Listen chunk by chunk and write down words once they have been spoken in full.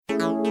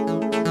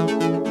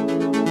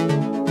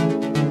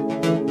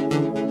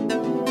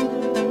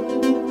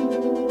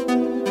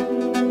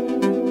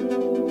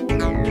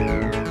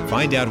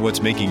Find out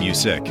what's making you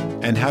sick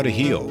and how to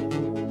heal.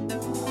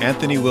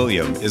 Anthony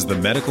William is the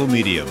medical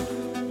medium.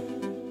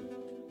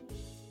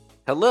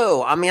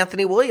 Hello, I'm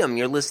Anthony William.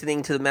 You're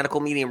listening to the Medical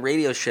Medium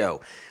Radio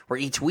Show, where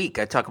each week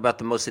I talk about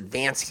the most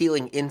advanced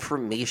healing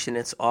information.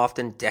 It's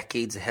often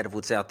decades ahead of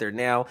what's out there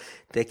now,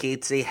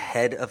 decades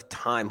ahead of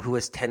time. Who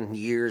has 10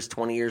 years,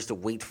 20 years to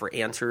wait for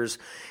answers?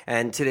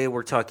 And today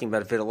we're talking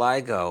about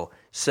vitiligo.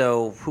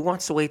 So who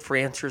wants to wait for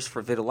answers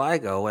for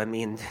vitiligo? I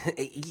mean,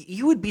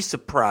 you would be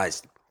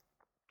surprised.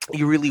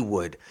 You really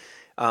would.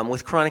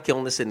 With chronic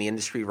illness in the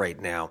industry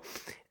right now,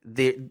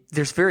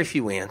 there's very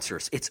few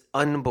answers. It's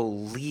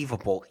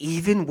unbelievable,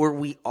 even where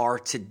we are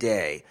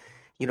today.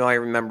 You know, I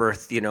remember,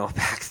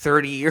 back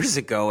 30 years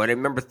ago, and I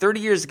remember 30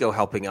 years ago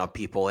helping out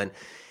people, and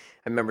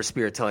I remember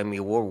Spirit telling me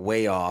we're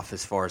way off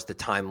as far as the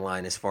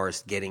timeline, as far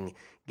as getting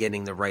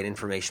the right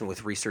information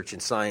with research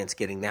and science,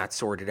 getting that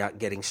sorted out,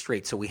 getting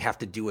straight. So we have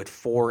to do it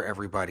for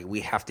everybody. We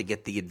have to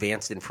get the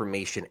advanced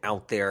information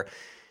out there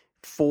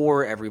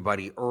for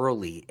everybody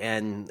early.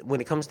 And when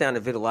it comes down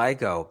to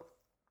vitiligo,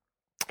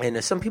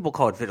 and some people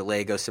call it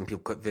vitiligo, some people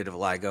call it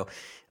vitiligo,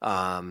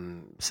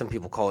 some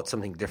people call it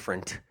something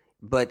different.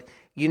 But,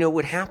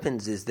 what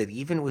happens is that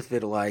even with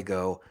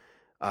vitiligo,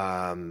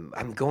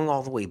 I'm going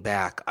all the way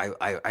back.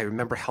 I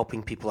remember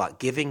helping people out,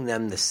 giving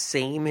them the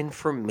same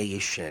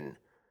information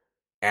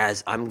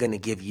as I'm going to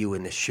give you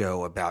in the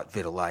show about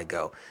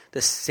vitiligo.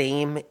 The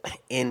same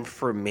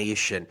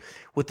information.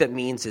 What that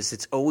means is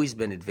it's always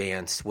been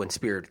advanced when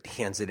Spirit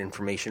hands that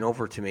information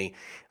over to me.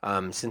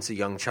 Since a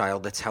young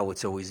child, that's how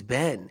it's always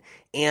been.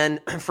 And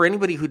for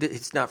anybody who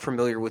is not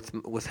familiar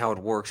with how it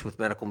works with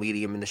Medical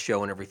Medium and the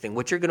show and everything,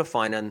 what you're going to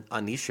find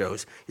on these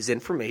shows is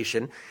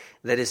information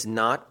that is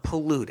not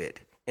polluted.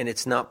 And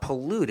it's not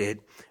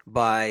polluted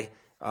by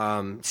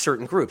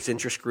certain groups,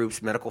 interest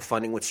groups, medical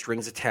funding with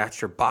strings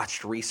attached, or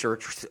botched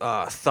research,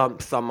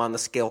 thumb on the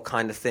scale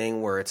kind of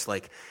thing, where it's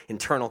like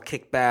internal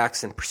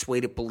kickbacks and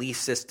persuaded belief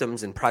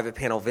systems and private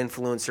panel of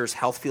influencers,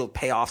 health field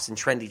payoffs, and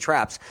trendy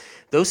traps.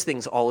 Those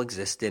things all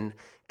exist in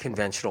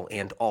conventional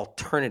and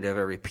alternative,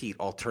 I repeat,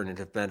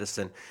 alternative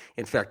medicine.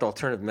 In fact,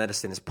 alternative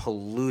medicine is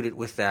polluted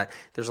with that.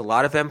 There's a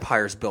lot of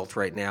empires built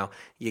right now.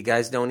 You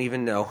guys don't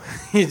even know.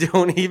 You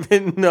don't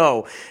even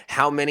know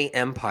how many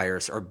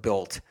empires are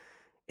built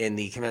in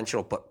the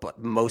conventional, but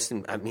most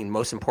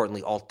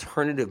importantly,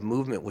 alternative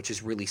movement, which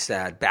is really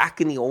sad.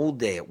 Back in the old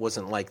day, it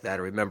wasn't like that.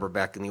 I remember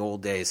back in the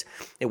old days,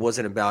 it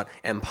wasn't about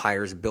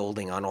empires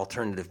building on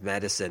alternative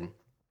medicine.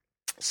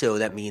 So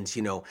that means,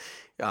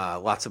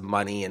 lots of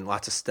money and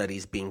lots of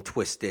studies being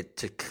twisted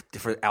to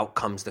different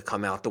outcomes to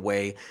come out the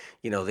way,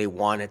 they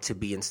want it to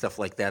be and stuff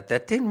like that.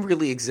 That didn't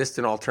really exist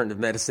in alternative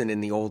medicine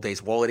in the old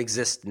days. Well, it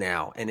exists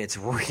now, and it's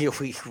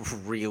really,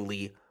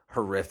 really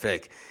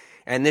horrific.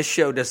 And this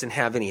show doesn't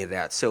have any of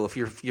that. So if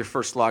you're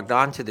first logged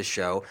on to the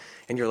show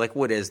and you're like,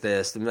 what is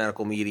this? The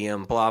Medical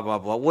Medium, blah, blah,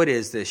 blah. What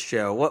is this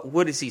show?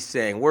 What is he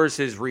saying? Where's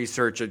his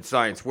research and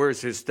science? Where's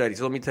his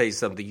studies? Let me tell you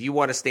something. You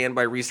want to stand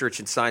by research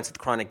and science with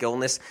chronic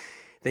illness,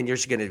 then you're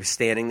just going to be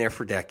standing there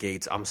for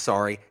decades. I'm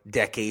sorry,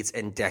 decades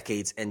and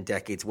decades and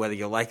decades. Whether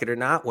you like it or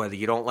not, whether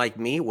you don't like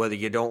me, whether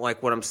you don't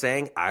like what I'm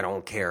saying, I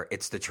don't care.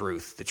 It's the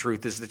truth. The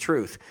truth is the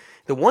truth.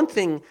 The one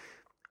thing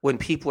when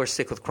people are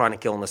sick with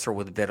chronic illness or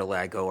with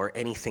vitiligo or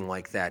anything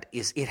like that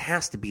is it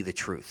has to be the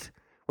truth.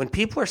 When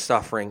people are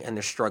suffering and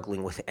they're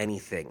struggling with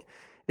anything,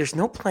 there's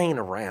no playing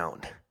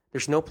around.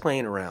 There's no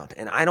playing around.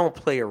 And I don't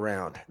play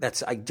around.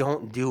 I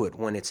don't do it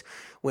when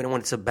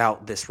it's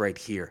about this right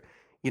here.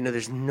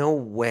 There's no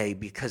way,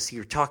 because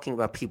you're talking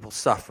about people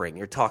suffering.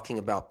 You're talking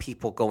about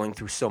people going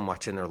through so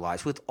much in their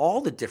lives with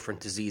all the different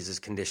diseases,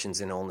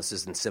 conditions, and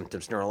illnesses and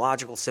symptoms,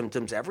 neurological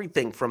symptoms,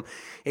 everything from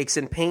aches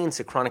and pains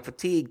to chronic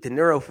fatigue to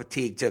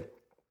neurofatigue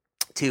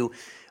to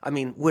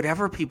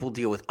whatever people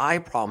deal with, eye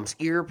problems,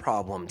 ear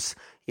problems,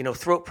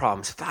 throat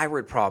problems,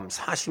 thyroid problems,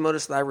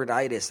 Hashimoto's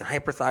thyroiditis and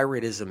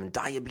hyperthyroidism and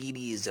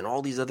diabetes and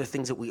all these other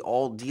things that we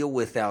all deal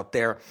with out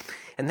there.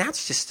 And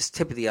that's just the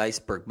tip of the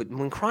iceberg. But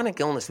when chronic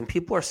illness, when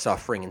people are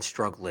suffering and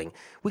struggling,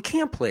 we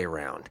can't play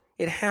around.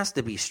 It has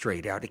to be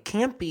straight out. It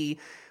can't be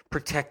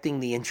protecting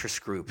the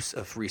interest groups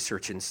of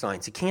research and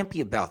science. It can't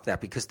be about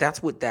that, because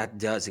that's what that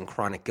does in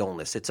chronic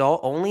illness. It's all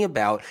only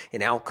about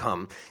an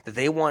outcome that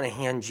they want to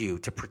hand you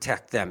to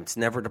protect them. It's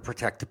never to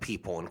protect the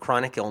people. In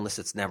chronic illness,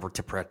 it's never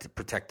to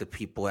protect the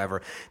people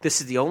ever. This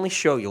is the only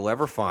show you'll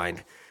ever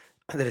find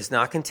that is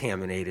not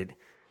contaminated.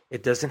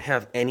 It doesn't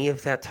have any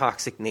of that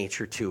toxic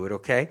nature to it,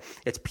 okay?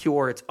 It's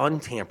pure, it's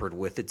untampered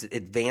with, it's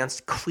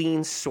advanced,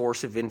 clean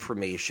source of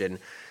information.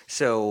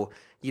 So,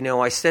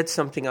 I said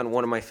something on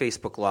one of my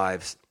Facebook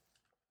Lives.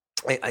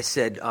 I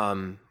said, I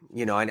don't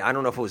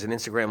know if it was an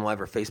Instagram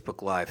Live or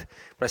Facebook Live,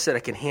 but I said I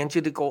can hand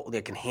you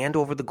I can hand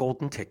over the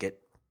golden ticket.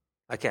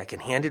 Okay, I can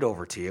hand it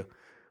over to you,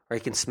 or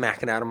you can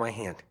smack it out of my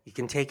hand. You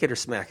can take it or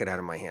smack it out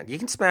of my hand. You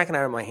can smack it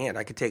out of my hand.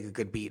 I could take a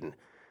good beating.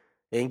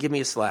 You can give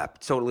me a slap.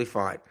 Totally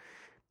fine.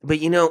 But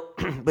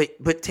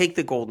but take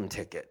the golden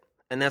ticket.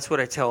 And that's what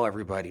I tell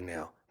everybody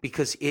now,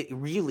 because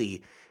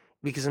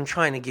I'm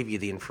trying to give you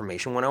the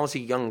information. When I was a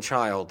young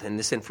child and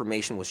this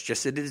information was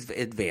just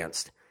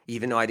advanced,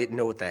 even though I didn't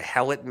know what the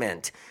hell it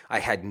meant. I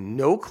had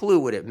no clue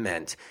what it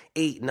meant.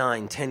 8,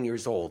 9, 10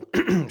 years old.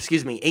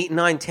 Excuse me, 8,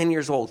 9, 10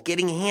 years old,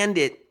 getting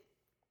handed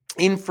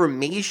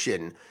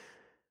information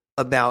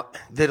about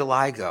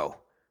vitiligo.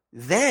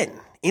 Then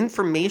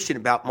information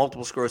about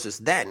multiple sclerosis.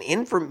 Then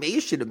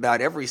information about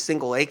every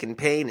single ache and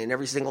pain and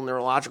every single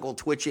neurological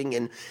twitching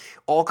and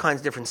all kinds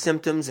of different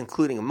symptoms,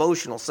 including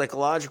emotional,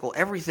 psychological,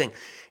 everything.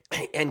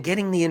 And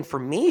getting the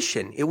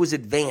information, it was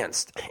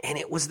advanced, and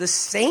it was the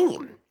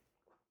same.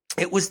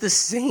 It was the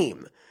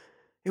same.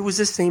 It was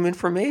the same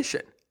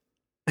information.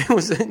 It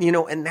was,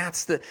 and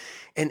that's and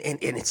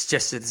it's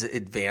just as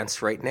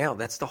advanced right now.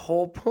 That's the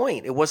whole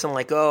point. It wasn't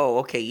like, oh,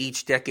 okay,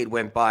 each decade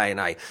went by and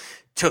I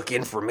took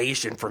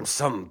information from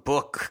some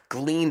book,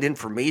 gleaned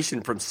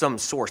information from some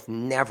source.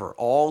 Never.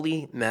 All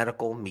the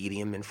medical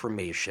medium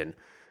information,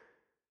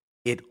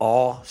 it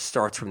all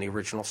starts from the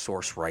original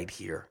source right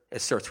here.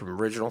 It starts from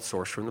original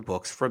source from the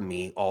books, from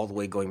me, all the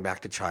way going back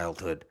to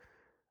childhood.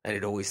 And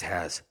it always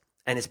has.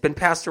 And it's been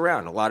passed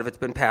around. A lot of it's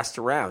been passed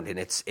around, and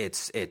it's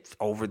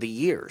over the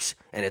years,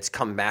 and it's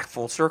come back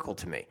full circle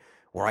to me,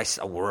 where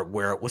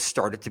it was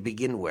started to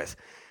begin with.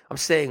 I'm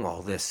saying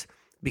all this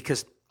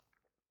because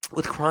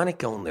with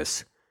chronic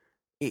illness,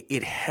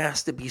 it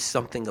has to be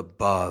something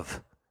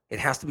above. It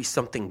has to be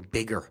something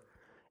bigger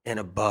and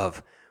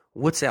above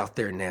what's out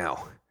there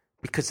now,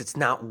 because it's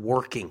not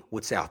working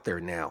what's out there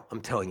now.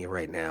 I'm telling you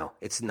right now,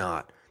 it's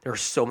not. There are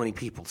so many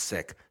people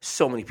sick,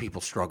 so many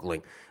people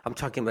struggling. I'm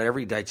talking about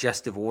every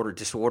digestive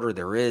disorder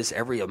there is,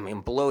 every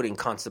bloating,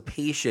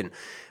 constipation,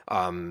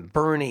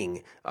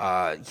 burning,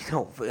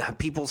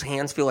 people's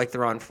hands feel like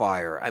they're on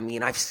fire. I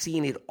mean, I've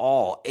seen it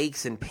all,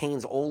 aches and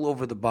pains all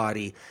over the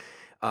body,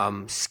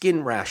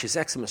 skin rashes,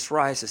 eczema,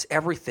 psoriasis,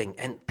 everything.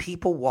 And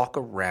people walk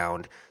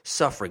around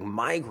suffering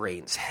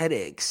migraines,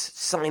 headaches,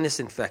 sinus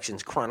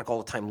infections, chronic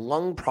all the time,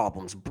 lung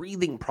problems,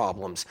 breathing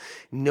problems.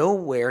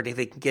 Nowhere do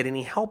they get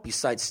any help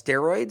besides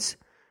steroids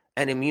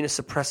and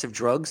immunosuppressive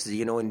drugs,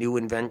 and new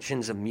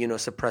inventions of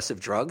immunosuppressive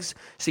drugs.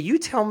 So you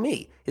tell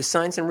me, is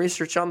science and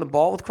research on the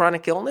ball with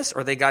chronic illness,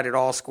 or they got it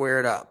all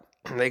squared up?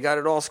 They got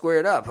it all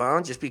squared up,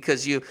 huh? Just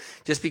because you're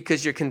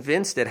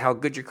convinced at how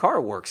good your car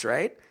works,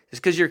 right?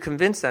 Just because you're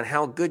convinced on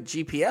how good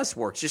GPS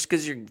works, just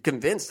because you're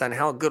convinced on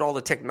how good all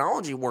the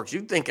technology works,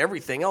 you think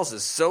everything else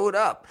is sewed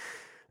up.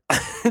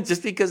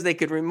 Just because they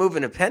could remove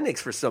an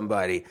appendix for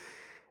somebody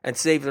and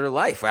save their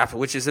life,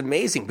 which is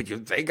amazing,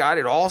 but they got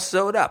it all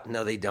sewed up.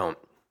 No, they don't.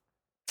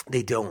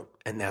 They don't,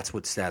 and that's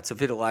what's sad. So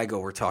vitiligo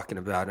we're talking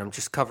about, I'm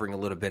just covering a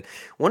little bit.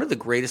 One of the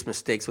greatest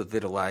mistakes with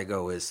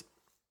vitiligo is,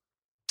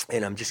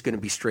 and I'm just going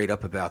to be straight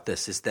up about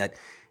this, is that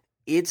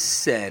it's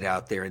said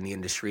out there in the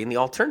industry, and the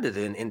alternative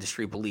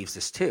industry believes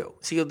this too.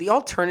 See, the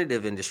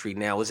alternative industry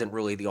now isn't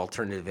really the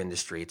alternative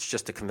industry. It's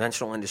just a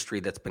conventional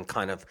industry that's been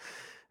kind of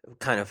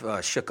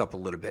shook up a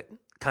little bit,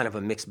 kind of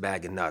a mixed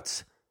bag of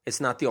nuts. It's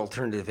not the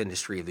alternative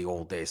industry of the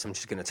old days. I'm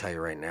just going to tell you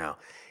right now.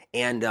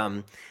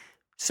 And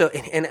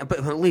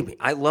but believe me,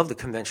 I love the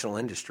conventional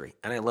industry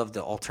and I love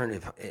the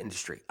alternative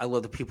industry. I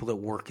love the people that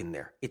work in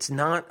there.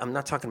 I'm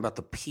not talking about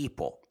the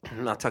people.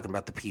 I'm not talking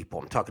about the people.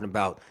 I'm talking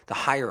about the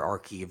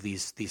hierarchy of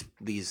these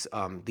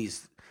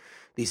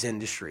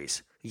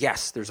industries.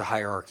 Yes, there's a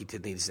hierarchy to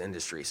these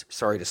industries.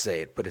 Sorry to say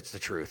it, but it's the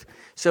truth.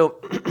 So,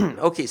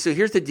 okay, so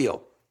here's the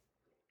deal.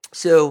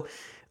 So,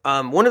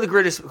 one of the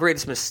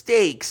greatest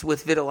mistakes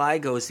with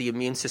vitiligo is the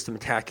immune system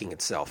attacking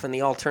itself, and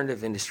the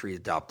alternative industry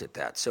adopted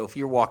that. So if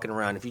you're walking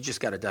around, if you just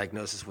got a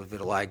diagnosis with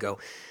vitiligo,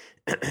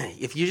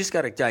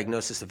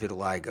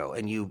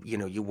 and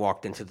you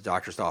walked into the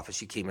doctor's office,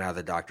 you came out of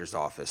the doctor's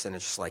office, and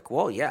it's just like,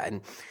 well, yeah,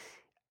 and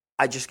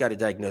I just got a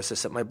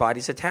diagnosis that my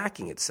body's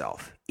attacking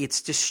itself.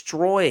 It's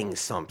destroying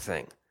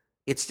something.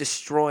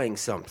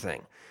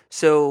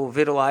 So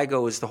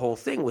vitiligo is the whole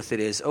thing with it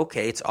is,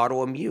 okay, it's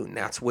autoimmune.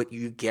 That's what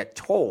you get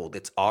told.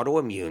 It's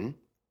autoimmune.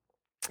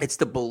 It's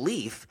the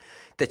belief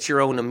that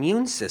your own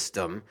immune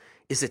system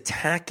is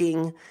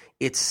attacking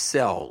its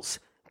cells,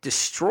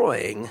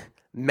 destroying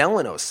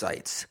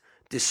melanocytes,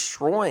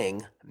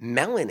 destroying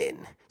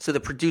melanin. So the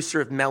producer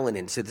of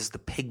melanin, so this is the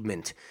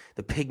pigment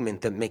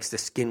that makes the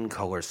skin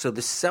color. So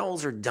the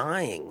cells are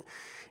dying.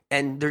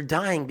 And they're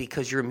dying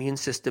because your immune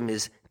system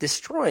is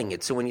destroying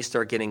it. So when you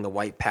start getting the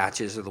white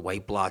patches or the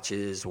white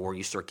blotches, or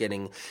you start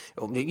getting,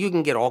 you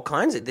can get all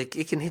kinds of,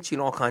 it can hit you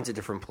in all kinds of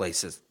different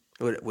places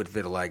with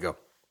vitiligo.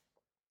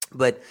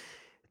 But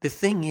the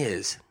thing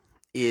is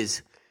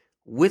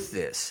with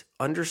this,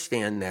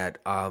 understand that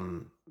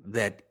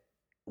that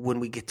when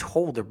we get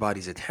told our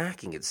body's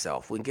attacking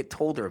itself, when we get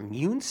told our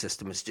immune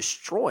system is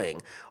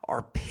destroying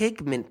our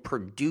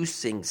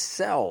pigment-producing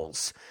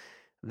cells,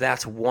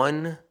 that's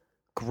one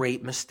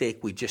great mistake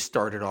we just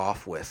started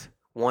off with.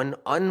 One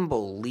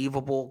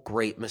unbelievable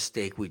great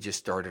mistake we just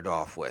started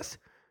off with.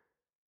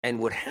 And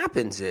what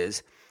happens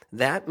is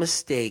that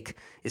mistake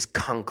is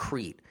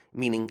concrete,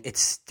 meaning it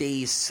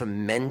stays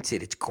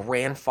cemented. It's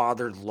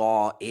grandfathered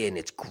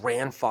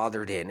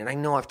in. And I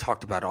know I've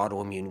talked about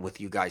autoimmune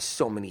with you guys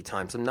so many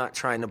times. I'm not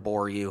trying to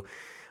bore you.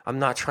 I'm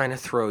not trying to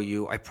throw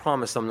you. I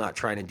promise I'm not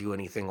trying to do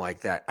anything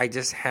like that. I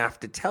just have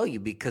to tell you,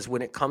 because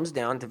when it comes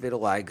down to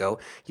vitiligo,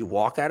 you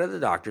walk out of the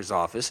doctor's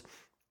office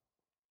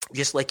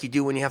just like you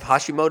do when you have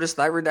Hashimoto's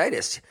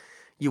thyroiditis.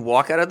 You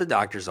walk out of the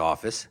doctor's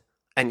office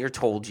and you're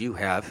told you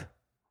have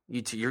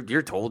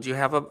you're told you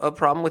have a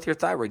problem with your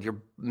thyroid. Your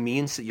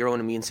own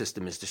immune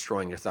system is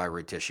destroying your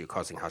thyroid tissue,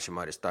 causing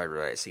Hashimoto's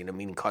thyroiditis,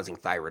 meaning causing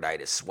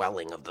thyroiditis,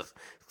 swelling of the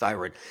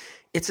thyroid.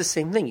 It's the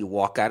same thing. You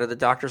walk out of the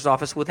doctor's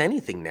office with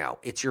anything now.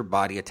 It's your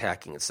body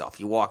attacking itself.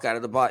 You walk out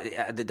of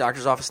the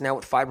doctor's office now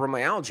with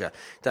fibromyalgia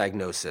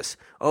diagnosis.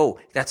 Oh,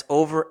 that's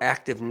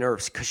overactive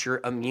nerves because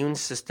your immune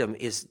system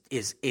is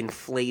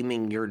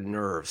inflaming your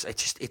nerves.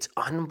 It's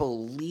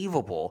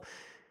unbelievable.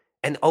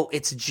 And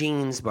it's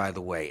genes, by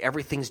the way.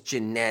 Everything's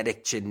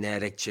genetic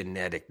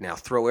now.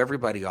 Throw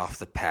everybody off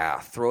the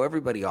path. Throw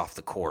everybody off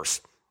the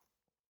course.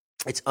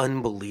 It's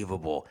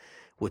unbelievable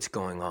what's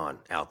going on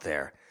out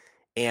there.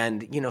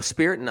 And,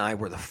 Spirit and I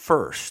were the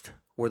first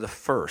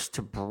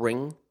to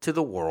bring to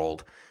the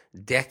world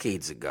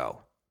decades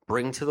ago,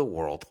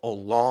 a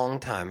long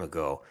time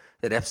ago,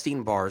 that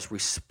Epstein-Barr is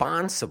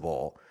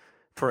responsible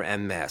for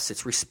MS.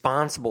 It's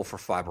responsible for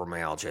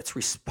fibromyalgia. It's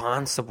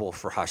responsible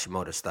for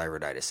Hashimoto's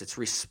thyroiditis. It's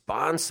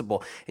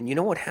responsible. And you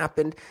know what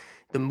happened?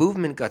 The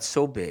movement got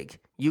so big.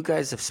 You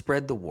guys have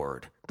spread the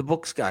word. The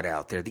books got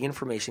out there. The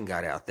information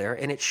got out there.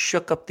 And it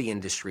shook up the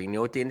industry. You know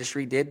what the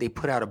industry did? They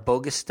put out a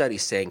bogus study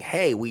saying,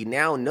 hey, we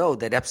now know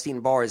that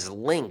Epstein-Barr is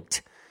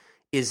linked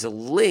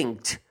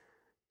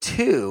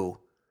to,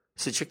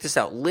 so check this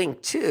out,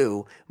 linked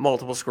to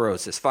multiple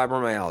sclerosis,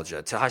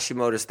 fibromyalgia, to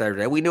Hashimoto's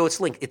thyroiditis. We know it's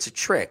linked. It's a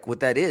trick. What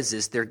that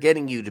is they're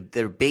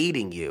they're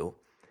baiting you,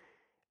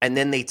 and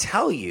then they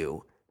tell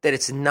you that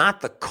it's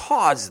not the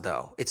cause,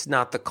 though. It's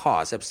not the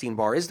cause.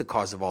 Epstein-Barr is the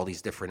cause of all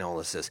these different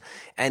illnesses.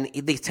 And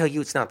they tell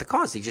you it's not the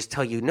cause. They just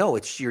tell you, no,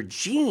 it's your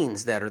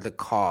genes that are the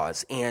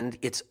cause, and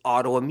it's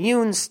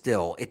autoimmune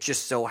still. It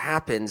just so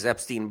happens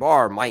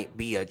Epstein-Barr might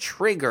be a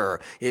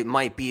trigger. It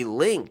might be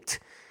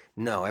linked.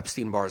 No,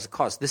 Epstein-Barr is a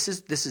cause. This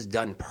is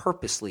done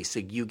purposely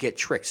so you get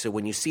tricked. So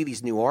when you see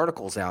these new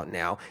articles out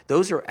now,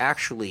 those are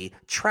actually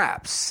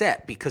traps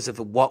set because of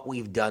what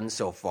we've done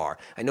so far.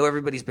 I know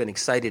everybody's been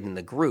excited in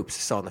the groups. I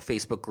saw in the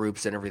Facebook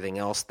groups and everything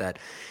else that,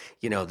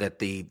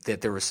 that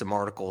there were some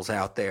articles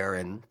out there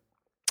and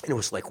it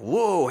was like,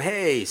 whoa,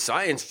 hey,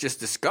 science just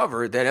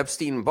discovered that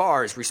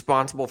Epstein-Barr is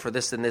responsible for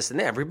this and this and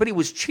that. Everybody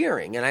was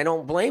cheering, and I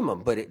don't blame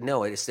them. But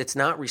it's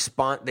not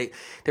They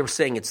were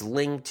saying it's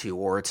linked to,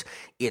 or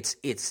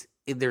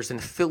there's an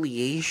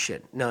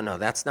affiliation. No,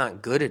 that's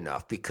not good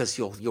enough, because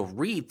you'll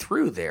read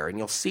through there and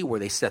you'll see where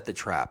they set the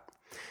trap.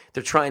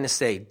 They're trying to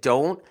say,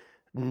 don't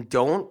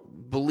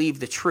believe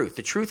the truth.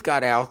 The truth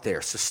got out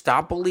there, so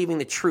stop believing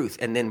the truth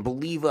and then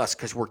believe us,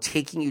 because we're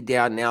taking you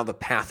down now the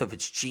path of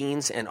its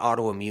genes and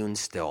autoimmune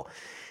still.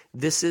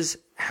 This is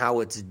how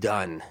it's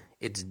done.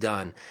 It's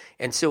done.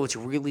 And so it's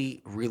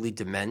really, really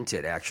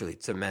demented, actually.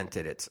 It's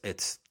demented.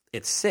 It's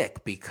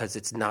sick, because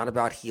it's not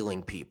about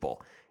healing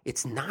people.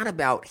 It's not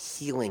about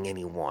healing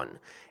anyone.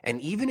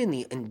 And even in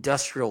the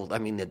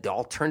the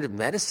alternative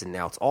medicine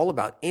now, it's all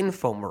about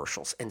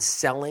infomercials and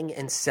selling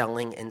and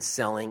selling and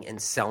selling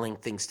and selling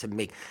things to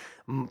make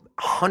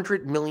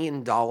 $100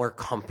 million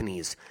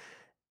companies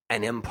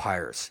and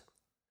empires.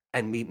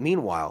 And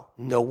meanwhile,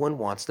 no one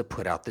wants to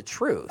put out the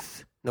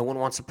truth. No one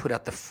wants to put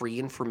out the free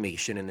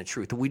information and the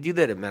truth. And we do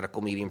that at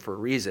Medical Medium for a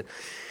reason.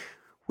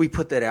 We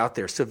put that out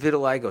there. So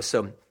vitiligo.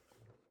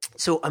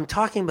 So I'm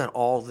talking about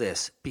all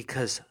this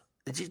because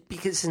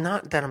it's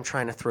not that I'm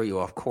trying to throw you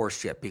off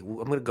course yet. I'm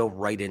going to go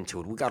right into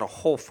it. We got a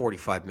whole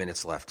 45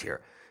 minutes left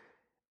here.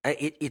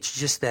 It's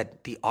just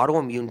that the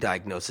autoimmune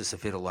diagnosis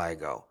of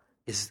vitiligo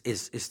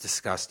is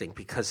disgusting,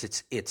 because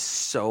it's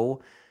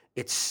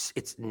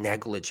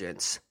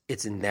negligence.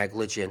 It's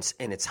negligence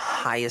in its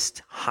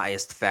highest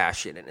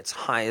fashion, in its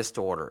highest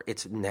order.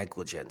 It's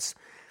negligence.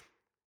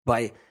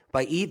 By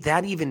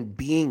that even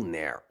being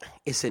there,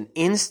 it's an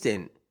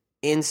instant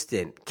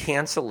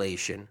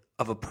cancellation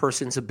of a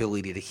person's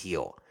ability to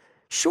heal.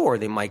 Sure,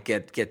 they might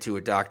get to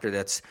a doctor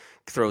that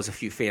throws a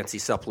few fancy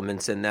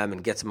supplements in them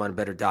and gets them on a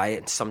better diet,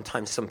 and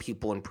sometimes some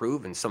people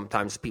improve and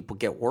sometimes people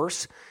get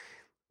worse.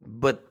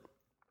 But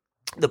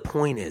the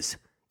point is,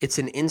 it's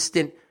an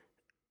instant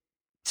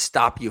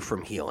stop you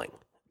from healing.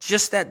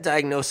 Just that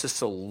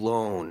diagnosis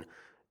alone,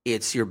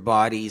 it's your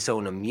body's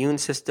own immune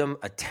system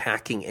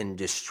attacking and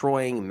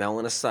destroying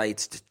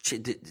melanocytes,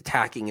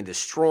 attacking and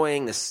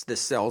destroying the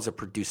cells that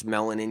produce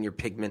melanin, your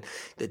pigment,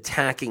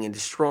 attacking and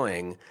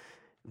destroying.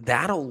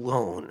 That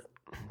alone.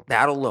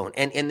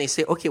 And they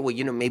say, okay, well,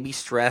 maybe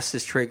stress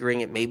is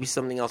triggering it, maybe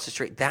something else is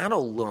triggering. That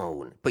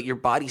alone, but your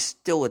body's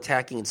still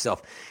attacking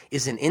itself,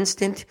 is an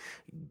instant,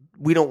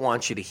 we don't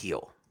want you to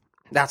heal.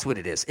 That's what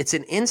it is. It's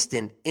an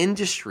instant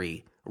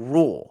industry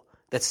rule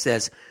that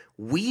says,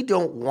 we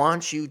don't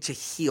want you to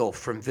heal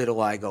from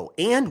vitiligo,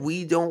 and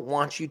we don't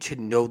want you to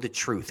know the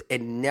truth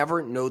and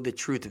never know the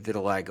truth of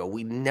vitiligo.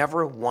 We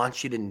never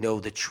want you to know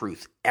the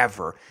truth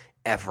ever,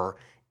 ever,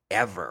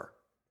 ever,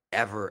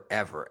 ever,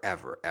 ever,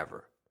 ever,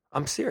 ever.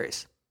 I'm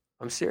serious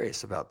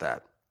about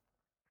that.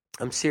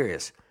 I'm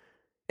serious.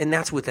 And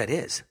that's what that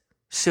is.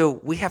 So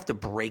we have to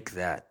break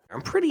that.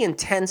 I'm pretty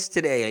intense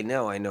today. I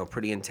know,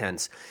 pretty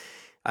intense.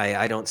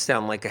 I don't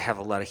sound like I have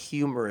a lot of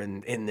humor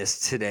in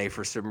this today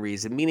for some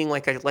reason, meaning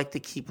like I like to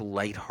keep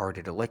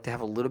lighthearted. I like to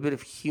have a little bit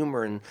of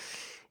humor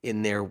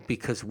in there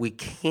because we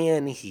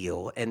can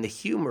heal. And the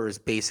humor is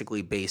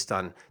basically based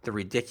on the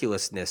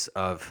ridiculousness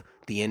of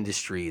the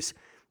industries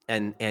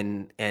and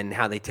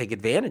how they take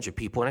advantage of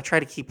people. And I try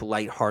to keep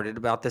lighthearted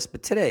about this,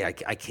 but today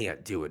I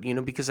can't do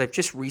it, because I've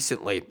just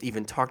recently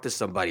even talked to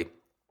somebody,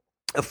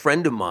 a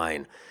friend of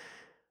mine,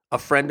 their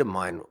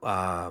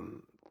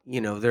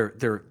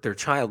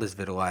child is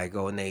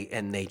vitiligo,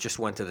 and they just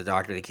went to the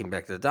doctor. They came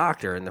back to the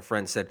doctor, and my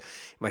friend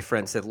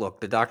said,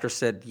 look, the doctor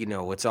said,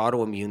 it's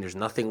autoimmune. There's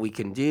nothing we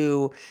can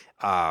do.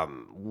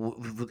 And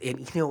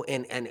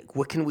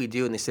what can we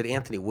do? And they said,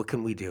 Anthony, what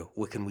can we do?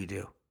 What can we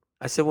do?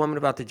 I said, well, I'm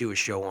about to do a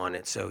show on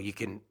it, so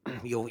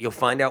you'll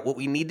find out what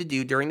we need to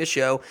do during the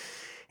show,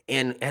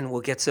 and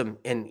we'll get some,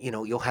 and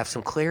you'll have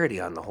some clarity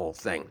on the whole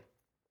thing.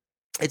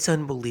 It's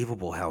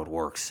unbelievable how it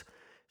works.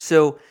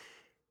 So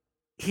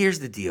here's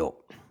the deal.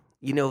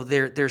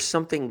 There's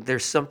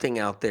something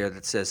out there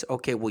that says,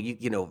 okay, well,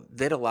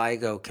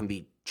 vitiligo can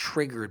be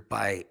triggered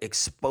by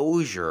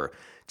exposure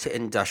to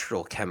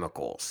industrial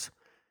chemicals.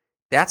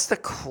 That's the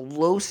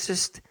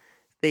closest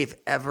they've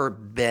ever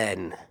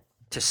been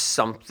to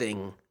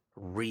something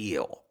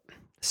real.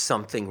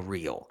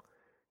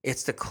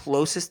 It's the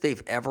closest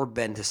they've ever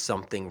been to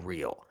something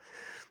real.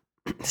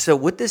 So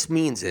what this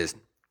means is,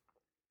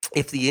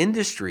 if the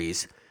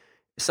industries,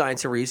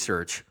 science and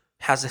research,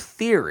 has a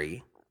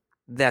theory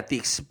that the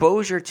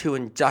exposure to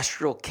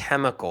industrial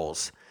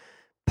chemicals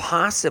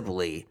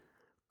possibly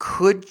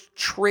could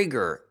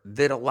trigger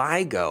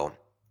vitiligo,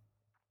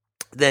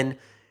 then,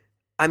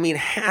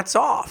 hats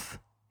off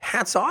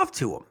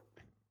to them.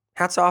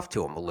 Hats off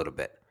to them a little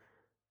bit.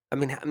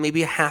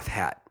 Maybe a half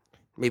hat,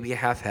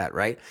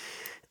 right?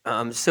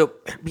 So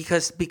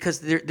because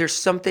there's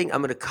something,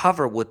 I'm going to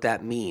cover what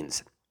that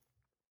means.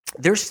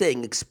 They're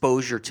saying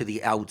exposure to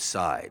the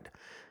outside.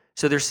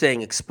 So they're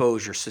saying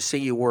exposure. So say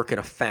you work at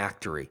a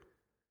factory.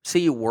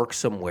 Say you work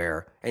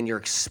somewhere and you're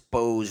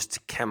exposed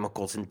to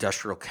chemicals,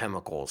 industrial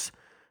chemicals.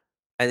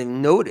 And they've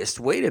noticed,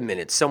 wait a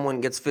minute,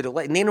 someone gets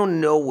vitiligo. And they don't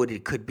know what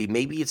it could be.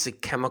 Maybe it's the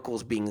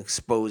chemicals being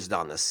exposed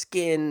on the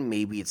skin.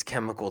 Maybe it's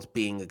chemicals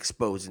being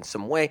exposed in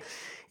some way.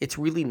 It's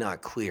really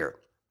not clear.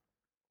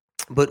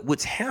 But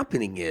what's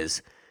happening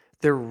is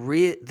there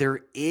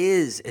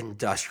is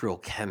industrial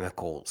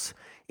chemicals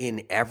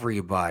in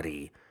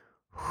everybody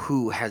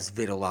who has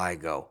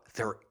vitiligo.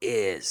 There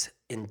is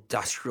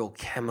industrial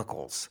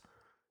chemicals,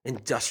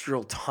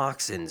 industrial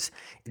toxins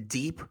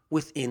deep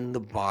within the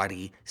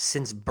body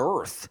since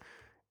birth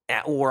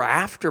or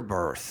after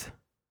birth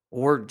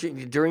or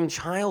during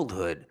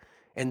childhood.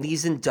 And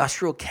these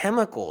industrial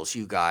chemicals,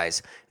 you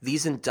guys,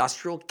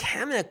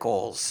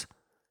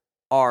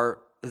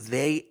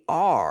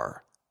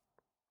 are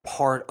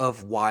part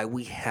of why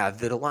we have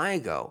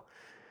vitiligo.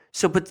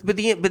 So, but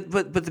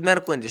the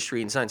medical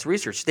industry and science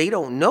research, they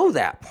don't know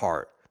that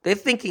part. They're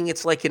thinking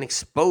it's like an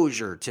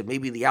exposure to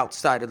maybe the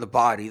outside of the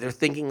body. They're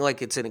thinking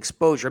like it's an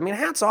exposure.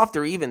 Hats off,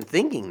 they're even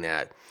thinking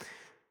that.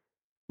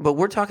 But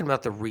we're talking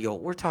about the real.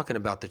 We're talking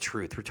about the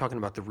truth. We're talking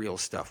about the real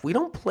stuff. We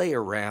don't play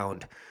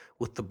around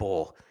with the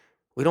bull.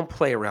 We don't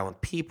play around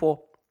with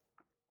people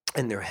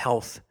and their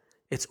health.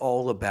 It's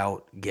all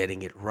about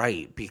getting it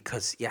right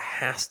because it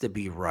has to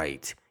be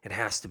right. It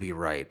has to be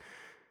right.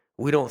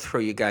 We don't throw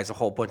you guys a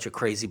whole bunch of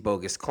crazy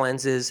bogus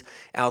cleanses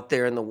out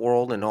there in the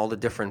world and all the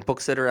different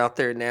books that are out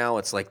there now.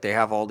 It's like they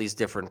have all these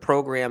different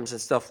programs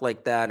and stuff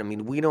like that.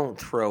 We don't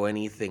throw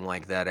anything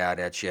like that out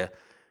at you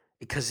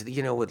because,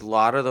 with a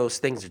lot of those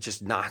things are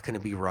just not going to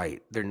be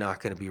right. They're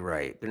not going to be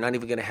right. They're not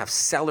even going to have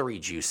celery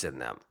juice in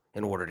them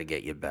in order to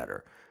get you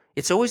better.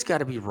 It's always got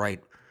to be right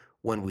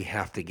when we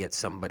have to get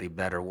somebody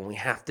better, when we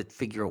have to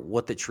figure out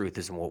what the truth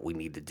is and what we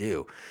need to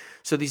do.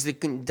 So these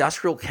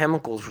industrial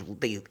chemicals,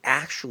 they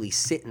actually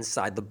sit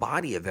inside the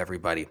body of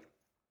everybody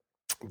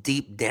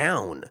deep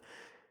down.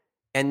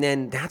 And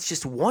then that's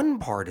just one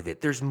part of it.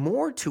 There's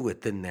more to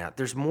it than that.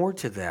 There's more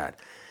to that.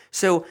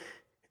 So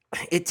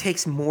it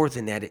takes more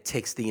than that. It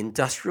takes the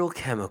industrial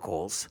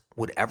chemicals,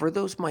 whatever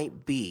those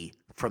might be,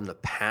 from the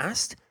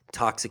past,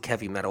 toxic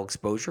heavy metal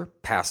exposure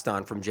passed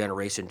on from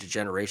generation to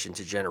generation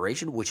to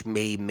generation, which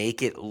may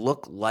make it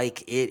look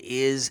like it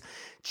is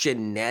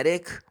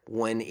genetic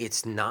when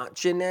it's not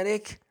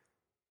genetic.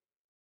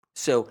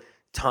 So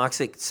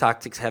toxic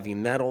heavy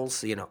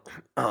metals,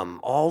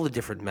 all the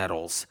different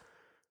metals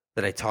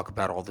that I talk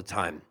about all the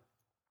time,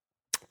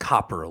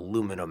 copper,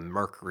 aluminum,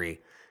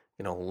 mercury,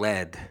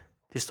 lead,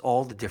 just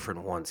all the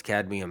different ones,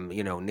 cadmium,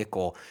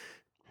 nickel,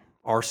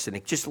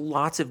 arsenic, just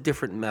lots of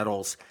different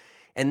metals.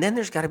 And then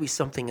there's got to be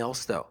something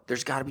else, though.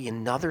 There's got to be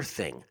another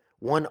thing,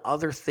 one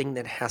other thing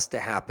that has to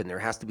happen. There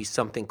has to be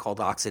something called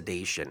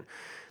oxidation.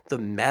 The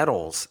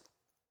metals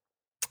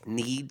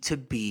need to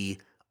be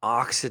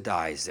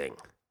oxidizing.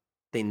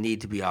 They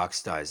need to be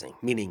oxidizing,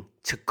 meaning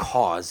to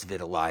cause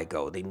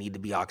vitiligo. They need to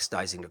be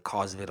oxidizing to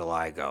cause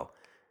vitiligo.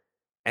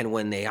 And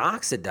when they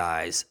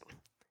oxidize,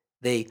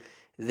 they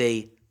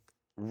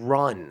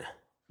run.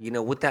 You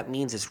know what that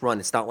means is run.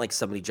 It's not like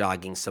somebody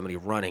jogging, somebody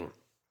running.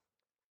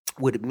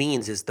 What it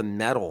means is the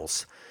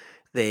metals,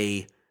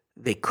 they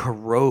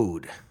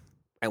corrode.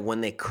 And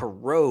when they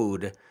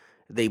corrode,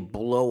 they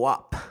blow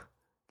up.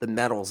 The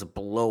metals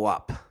blow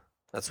up.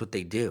 That's what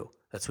they do.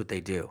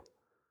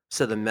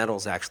 So the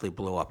metals actually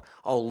blow up.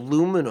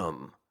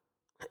 Aluminum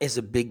is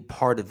a big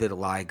part of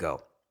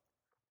vitiligo.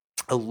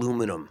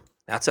 Aluminum,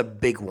 that's a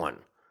big one.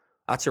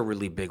 That's a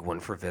really big one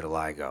for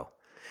vitiligo.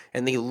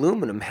 And the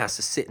aluminum has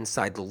to sit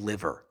inside the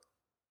liver.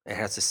 It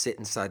has to sit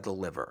inside the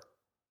liver.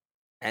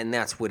 And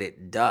that's what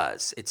it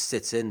does. It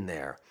sits in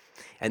there.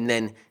 And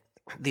then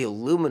the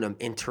aluminum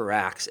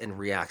interacts and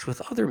reacts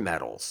with other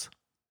metals.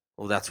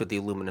 Well, that's what the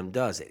aluminum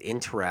does. It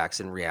interacts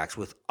and reacts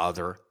with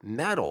other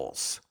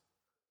metals.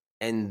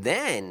 And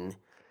then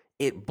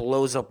it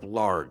blows up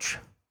large.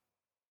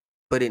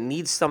 But it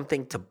needs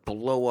something to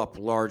blow up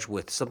large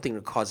with, something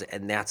to cause it,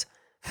 and that's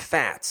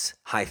fats,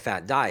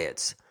 high-fat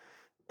diets.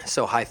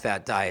 So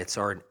high-fat diets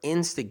are an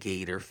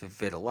instigator for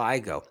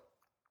vitiligo.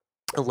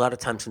 A lot of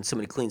times when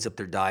somebody cleans up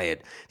their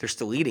diet, they're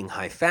still eating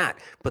high fat,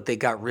 but they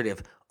got rid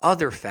of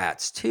other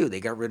fats too. They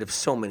got rid of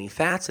so many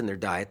fats in their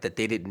diet that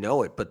they didn't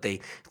know it, but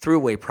they threw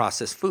away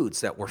processed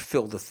foods that were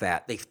filled with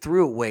fat. They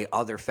threw away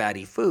other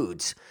fatty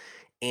foods,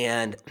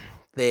 and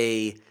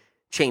they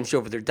changed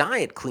over their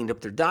diet, cleaned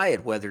up their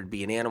diet, whether it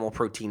be an animal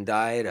protein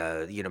diet,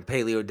 a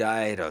paleo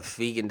diet, a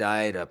vegan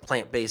diet, a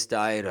plant-based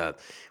diet,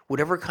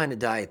 whatever kind of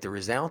diet there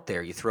is out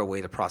there. You throw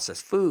away the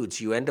processed foods,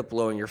 you end up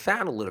lowering your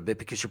fat a little bit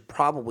because you're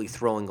probably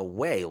throwing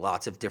away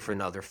lots of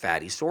different other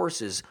fatty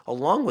sources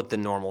along with the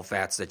normal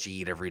fats that you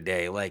eat every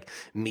day, like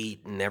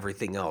meat and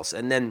everything else.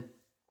 And then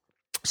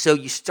so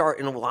you start,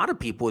 and a lot of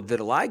people with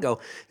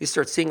vitiligo, you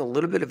start seeing a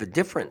little bit of a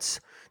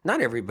difference. Not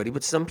everybody,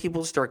 but some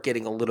people start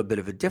getting a little bit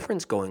of a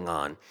difference going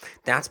on.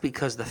 That's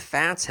because the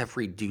fats have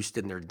reduced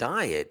in their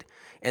diet,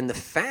 and the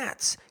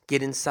fats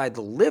get inside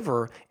the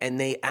liver, and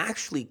they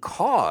actually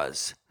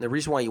cause, the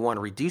reason why you want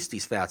to reduce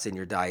these fats in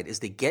your diet is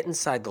they get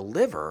inside the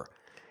liver,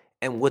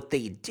 and what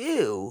they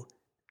do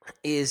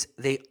is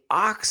they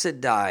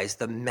oxidize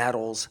the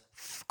metals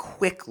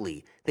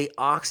quickly. They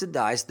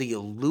oxidize the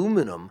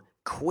aluminum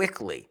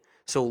quickly.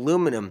 So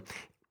aluminum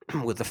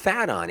with the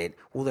fat on it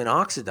will then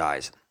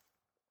oxidize.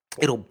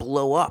 It'll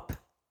blow up.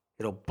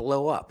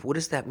 What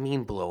does that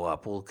mean, blow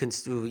up? Well,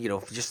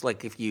 just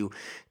like if you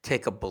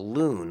take a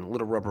balloon, a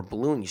little rubber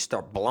balloon, you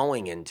start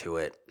blowing into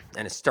it,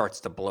 and it starts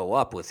to blow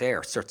up with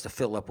air, starts to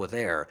fill up with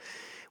air.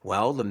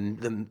 Well,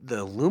 the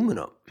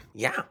aluminum,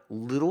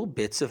 little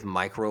bits of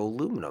micro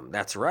aluminum.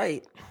 That's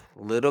right,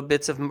 little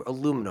bits of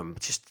aluminum,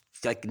 just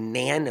like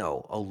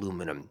nano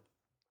aluminum.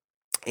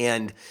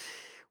 And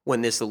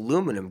when this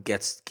aluminum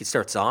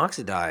starts to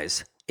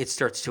oxidize, it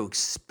starts to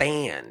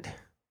expand.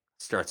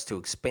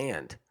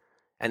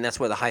 And that's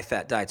why the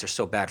high-fat diets are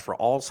so bad for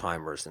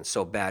Alzheimer's and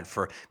so bad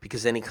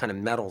because any kind of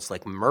metals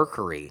like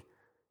mercury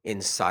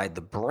inside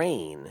the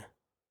brain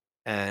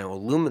and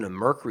aluminum,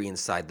 mercury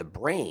inside the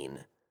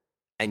brain,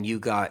 and you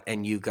got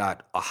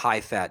a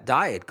high-fat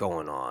diet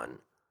going on.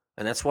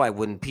 And that's why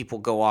when people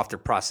go off their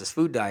processed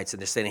food diets and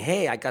they're saying,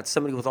 hey, I got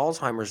somebody with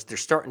Alzheimer's, they're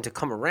starting to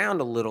come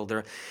around a little.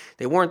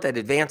 They weren't that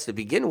advanced to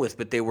begin with,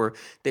 but they were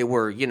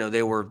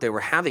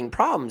having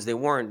problems. They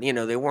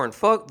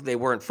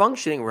weren't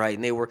functioning right.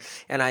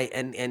 And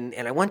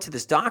I went to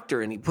this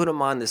doctor and he put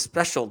them on this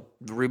special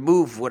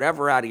remove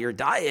whatever out of your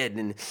diet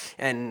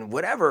and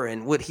whatever.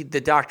 And what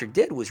the doctor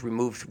did was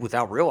remove,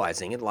 without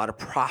realizing it, a lot of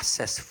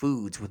processed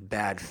foods with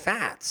bad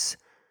fats.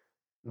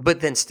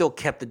 But then still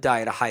kept the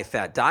diet a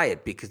high-fat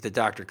diet because the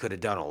doctor could have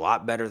done a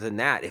lot better than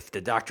that. If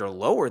the doctor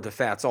lowered the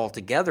fats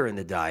altogether in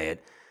the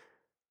diet,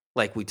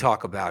 like we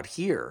talk about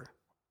here,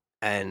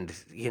 and,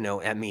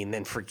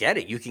 then forget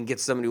it. You can get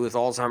somebody with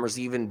Alzheimer's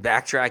even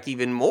backtrack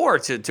even more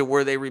to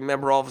where they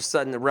remember all of a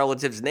sudden a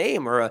relative's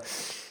name or a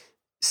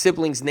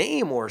sibling's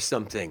name or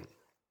something,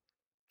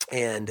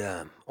 and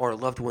or a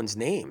loved one's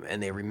name,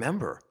 and they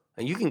remember.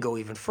 And you can go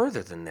even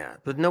further than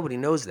that. But nobody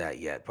knows that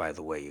yet, by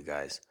the way, you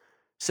guys.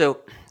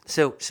 So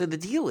the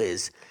deal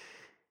is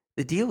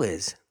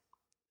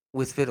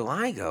with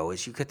vitiligo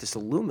is you get this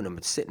aluminum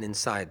sitting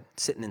inside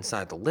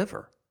the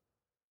liver,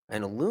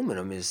 and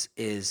aluminum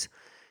is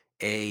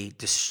a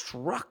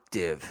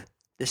destructive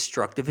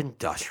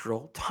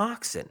industrial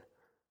toxin.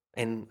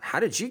 And how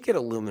did you get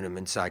aluminum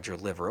inside your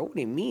liver? Oh, what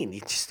do you mean?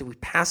 We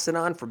pass it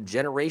on from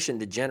generation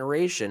to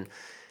generation.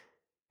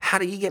 How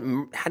do you get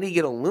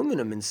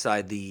aluminum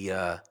inside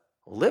the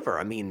liver?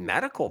 I mean,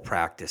 medical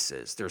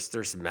practices.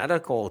 There's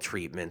medical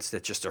treatments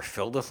that just are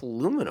filled with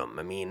aluminum.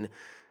 I mean,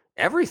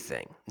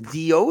 everything.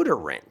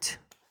 Deodorant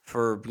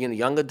for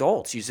young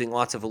adults using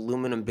lots of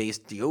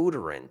aluminum-based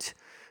deodorant.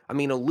 I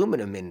mean,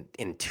 aluminum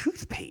in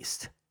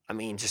toothpaste. I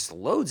mean, just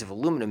loads of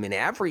aluminum in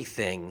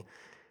everything.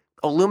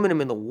 Aluminum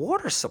in the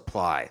water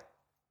supply.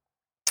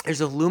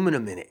 There's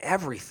aluminum in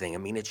everything. I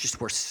mean, it's just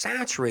we're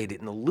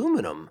saturated in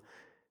aluminum,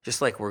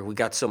 just like we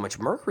got so much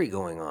mercury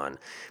going on.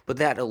 But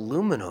that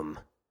aluminum,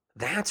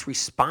 that's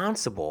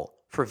responsible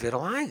for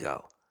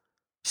vitiligo.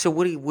 So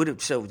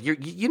so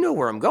you know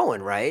where I'm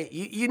going, right?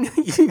 You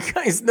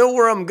guys know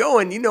where I'm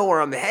going. You know where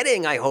I'm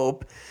heading, I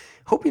hope.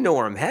 Hope you know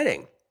where I'm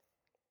heading.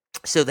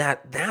 So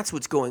that's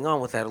what's going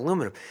on with that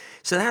aluminum.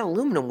 So that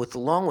aluminum,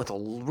 along with a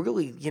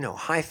really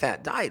high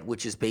fat diet,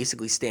 which is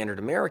basically standard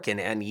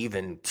American and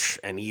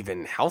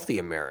even healthy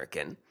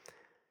American,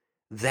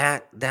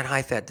 that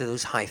high fat,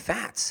 those high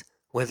fats,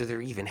 whether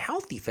they're even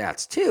healthy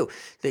fats too,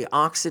 they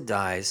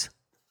oxidize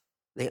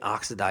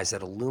that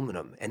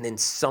aluminum, and then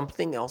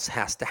something else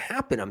has to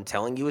happen. I'm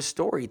telling you a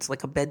story. It's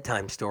like a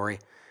bedtime story.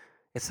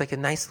 It's like a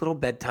nice little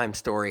bedtime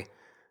story.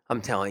 I'm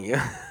telling you.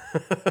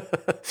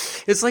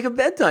 It's like a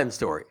bedtime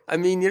story. I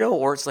mean,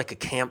 or it's like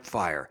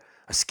a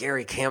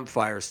scary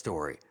campfire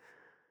story.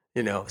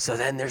 So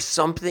then there's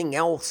something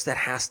else that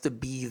has to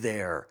be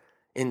there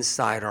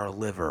inside our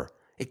liver.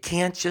 It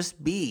can't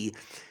just be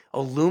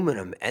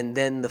aluminum and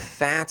then the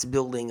fats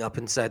building up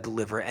inside the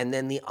liver and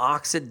then the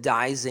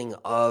oxidizing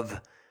of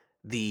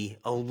the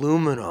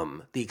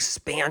aluminum, the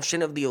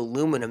expansion of the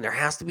aluminum. There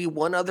has to be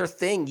one other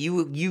thing.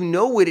 You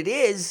know what it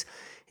is.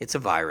 It's a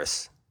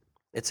virus.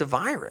 It's a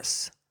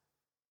virus.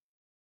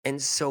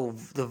 And so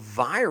the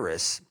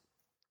virus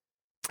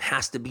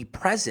has to be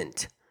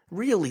present,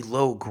 really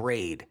low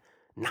grade,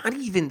 not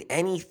even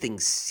anything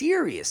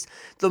serious.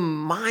 The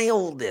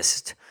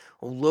mildest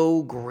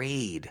low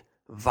grade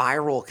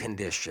viral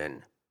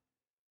condition.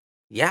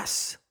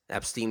 Yes,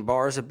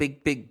 Epstein-Barr is a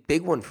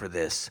big one for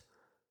this.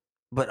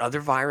 But other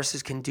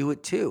viruses can do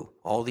it too.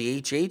 All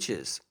the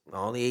HHs,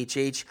 all the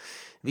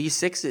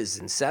HHV6s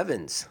and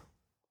 7s,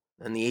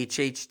 and the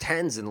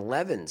HH10s and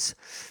 11s.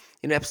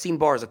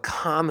 Epstein-Barr is a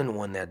common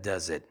one that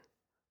does it.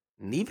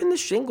 And even the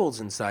shingles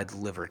inside the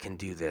liver can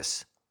do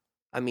this.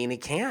 I mean,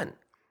 it can.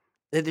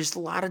 There's a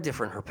lot of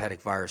different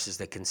herpetic viruses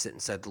that can sit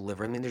inside the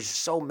liver. I mean, there's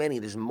so many.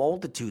 There's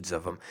multitudes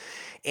of them.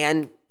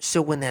 And so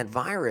when that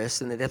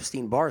virus and that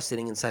Epstein-Barr is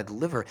sitting inside the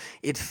liver,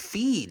 it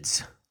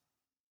feeds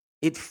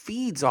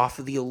off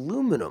of the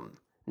aluminum.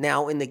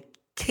 Now, in the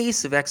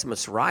case of eczema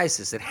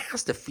psoriasis, it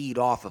has to feed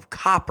off of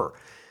copper.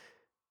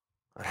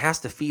 It has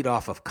to feed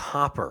off of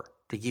copper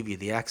to give you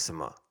the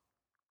eczema.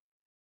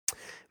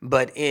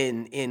 But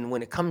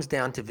when it comes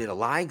down to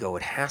vitiligo,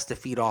 it has to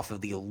feed off of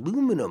the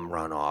aluminum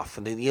runoff,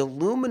 and the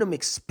aluminum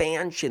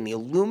expansion, the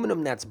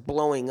aluminum that's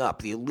blowing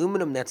up, the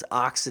aluminum that's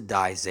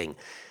oxidizing.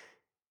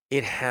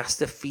 It has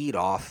to feed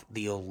off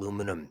the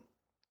aluminum.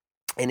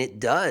 And it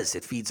does.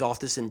 It feeds off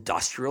this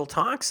industrial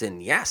toxin.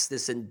 Yes,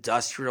 this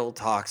industrial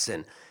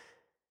toxin.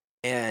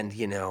 And,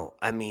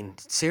 I mean,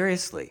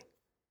 seriously.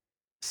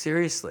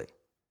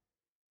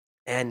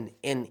 And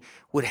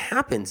what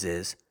happens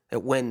is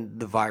that when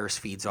the virus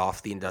feeds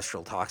off the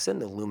industrial toxin,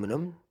 the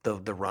aluminum, the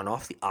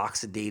runoff, the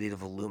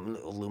oxidative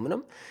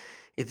aluminum,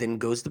 it then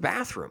goes to the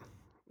bathroom.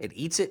 It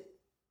eats it,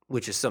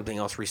 which is something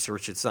else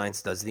research that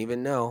science doesn't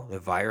even know. The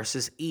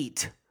viruses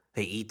eat.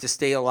 They eat to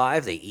stay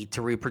alive. They eat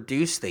to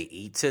reproduce. They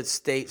eat to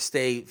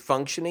stay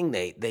functioning.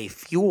 They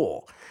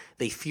fuel.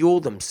 They fuel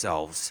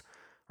themselves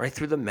right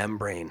through the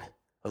membrane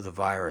of the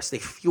virus. They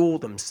fuel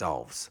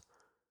themselves.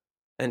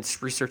 And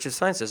research and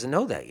science doesn't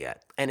know that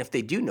yet. And if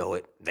they do know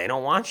it, they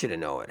don't want you to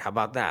know it. How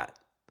about that?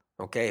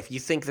 Okay, if you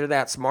think they're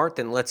that smart,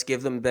 then let's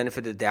give them the benefit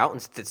of the doubt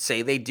and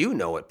say they do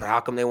know it. But how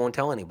come they won't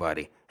tell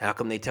anybody? How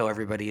come they tell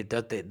everybody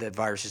that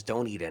viruses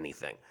don't eat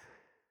anything?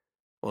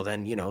 Well,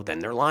 then, then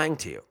they're lying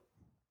to you.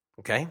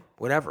 Okay,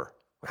 whatever.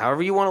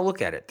 However you want to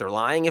look at it. They're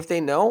lying if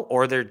they know,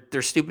 or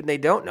they're stupid and they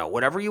don't know.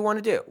 Whatever you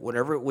want to do,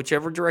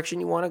 whichever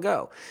direction you want to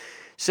go.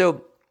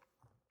 So,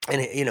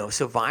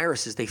 so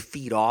viruses, they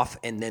feed off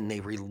and then they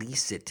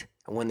release it.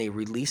 And when they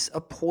release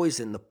a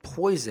poison, the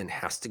poison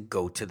has to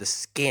go to the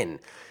skin.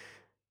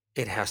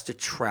 It has to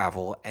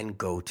travel and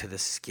go to the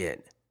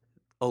skin.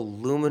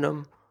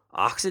 Aluminum,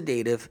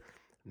 oxidative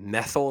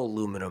methyl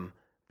aluminum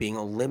being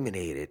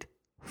eliminated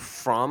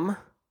from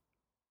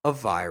a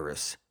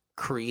virus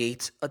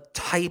creates a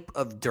type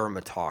of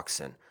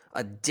dermatoxin,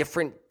 a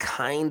different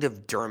kind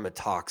of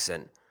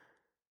dermatoxin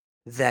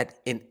that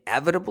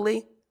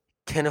inevitably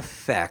can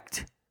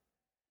affect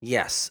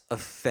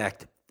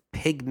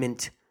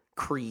pigment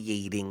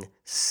creating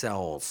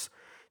cells.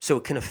 So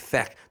it can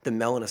affect the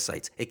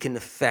melanocytes. It can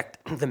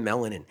affect the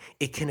melanin.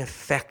 It can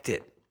affect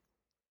it.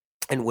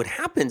 And what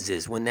happens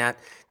is when that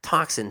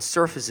toxin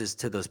surfaces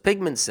to those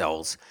pigment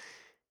cells,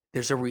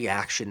 there's a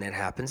reaction that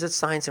happens that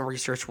science and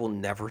research will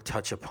never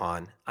touch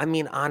upon. I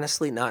mean,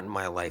 honestly, not in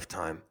my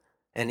lifetime.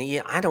 And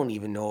I don't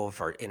even know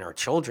if in our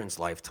children's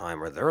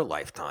lifetime or their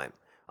lifetime.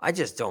 I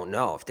just don't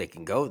know if they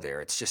can go there.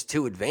 It's just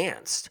too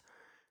advanced.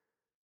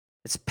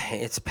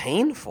 It's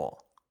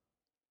painful.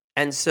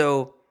 And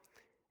so,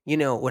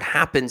 what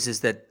happens is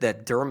that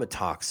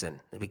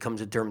dermatoxin, it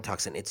becomes a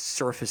dermatoxin. It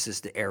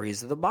surfaces to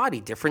areas of the body,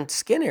 different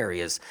skin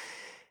areas,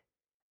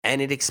 and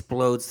it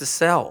explodes the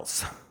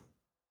cells.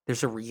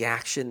 There's a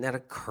reaction that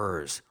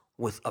occurs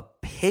with a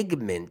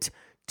pigment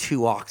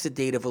to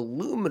oxidative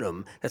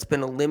aluminum that's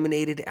been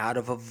eliminated out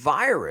of a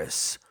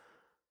virus.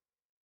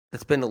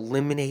 And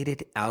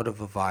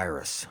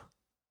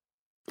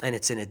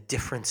it's in a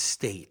different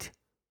state.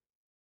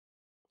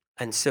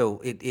 And so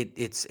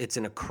it's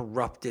in a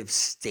corruptive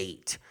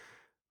state.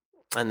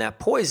 And that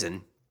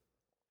poison,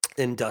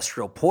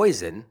 industrial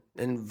poison,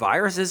 and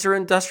viruses are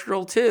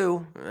industrial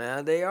too.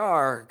 They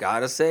are.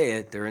 Gotta say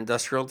it. They're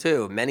industrial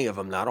too. Many of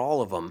them, not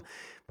all of them,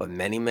 but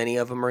many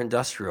of them are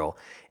industrial.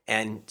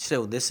 And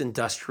so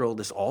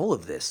all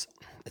of this,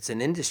 it's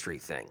an industry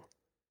thing.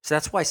 So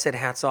that's why I said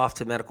hats off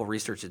to medical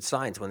research and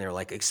science when they're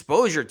like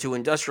exposure to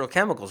industrial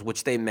chemicals,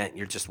 which they meant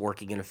you're just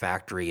working in a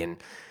factory and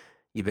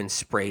you've been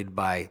sprayed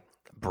by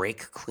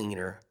brake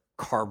cleaner,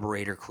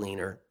 carburetor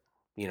cleaner,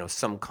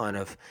 some kind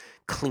of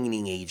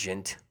cleaning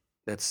agent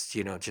that's,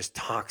 just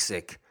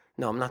toxic.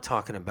 No, I'm not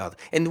talking about.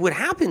 And what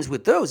happens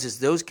with those is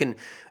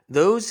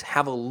those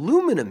have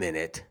aluminum in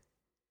it.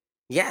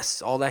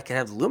 Yes, all that can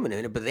have aluminum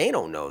in it, but they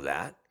don't know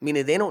that.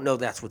 Meaning they don't know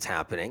that's what's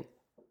happening.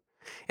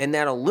 And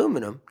that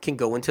aluminum can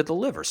go into the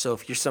liver. So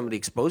if you're somebody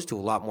exposed to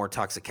a lot more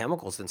toxic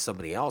chemicals than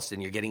somebody else,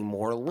 then you're getting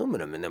more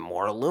aluminum. And then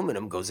more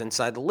aluminum goes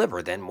inside the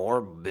liver. Then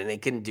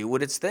it can do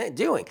what it's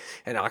doing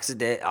and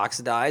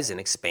oxidize and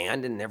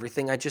expand and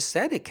everything I just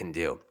said it can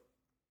do.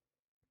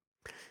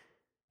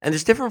 And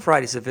there's different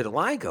varieties of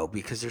vitiligo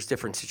because there's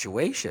different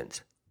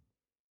situations.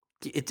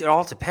 It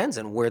all depends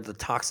on where the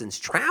toxin's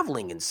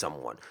traveling in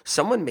someone.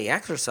 Someone may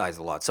exercise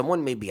a lot.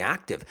 Someone may be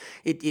active.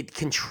 It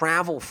can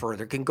travel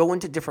further. It can go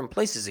into different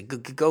places. It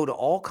could go to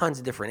all kinds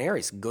of different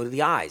areas. It can go to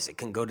the eyes. It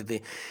can go to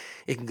the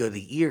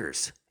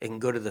ears. It can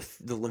go to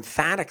the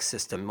lymphatic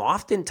system.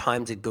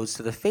 Oftentimes it goes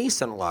to the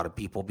face on a lot of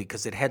people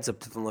because it heads up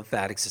to the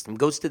lymphatic system. It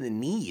goes to the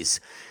knees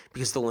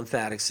because the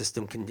lymphatic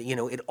system can,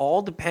 it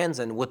all depends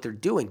on what they're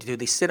doing. Do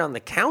they sit on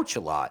the couch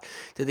a lot?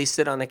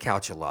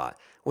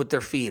 With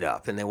their feet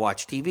up and they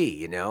watch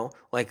TV,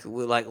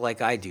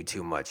 like I do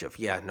too much of.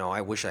 Yeah, no,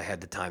 I wish I had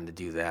the time to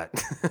do that.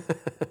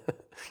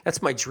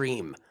 That's my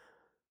dream.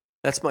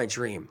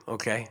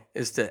 Okay,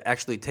 is to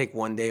actually take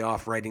one day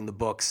off writing the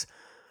books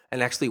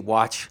and actually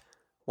watch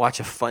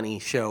a funny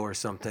show or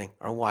something,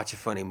 or watch a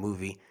funny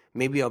movie.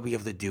 Maybe I'll be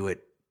able to do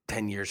it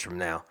 10 years from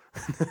now.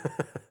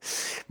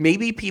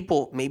 Maybe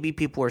people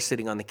are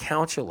sitting on the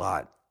couch a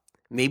lot.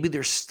 Maybe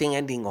they're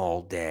standing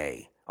all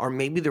day. Or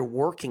maybe they're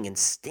working and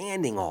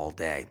standing all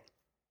day.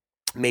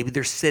 Maybe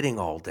they're sitting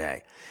all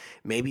day.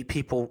 Maybe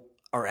people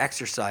are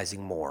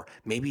exercising more.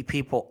 Maybe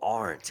people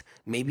aren't.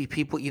 Maybe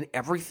people,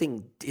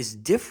 everything is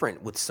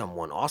different with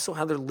someone. Also,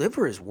 how their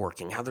liver is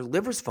working, how their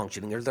liver's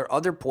functioning. Are there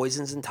other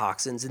poisons and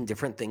toxins and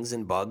different things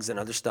and bugs and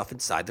other stuff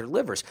inside their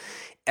livers?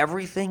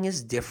 Everything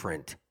is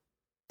different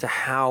to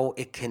how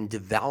it can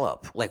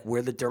develop, like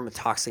where the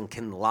dermatoxin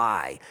can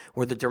lie,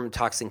 where the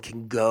dermatoxin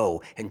can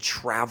go and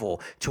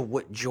travel to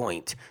what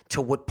joint, to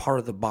what part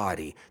of the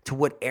body, to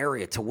what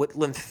area, to what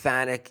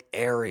lymphatic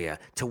area,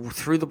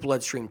 through the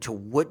bloodstream, to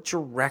what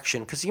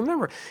direction. Because you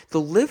remember, the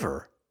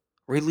liver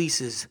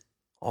releases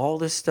all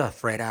this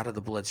stuff right out of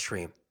the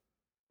bloodstream,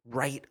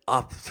 right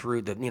up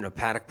through the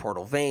hepatic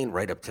portal vein,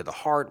 right up to the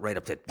heart, right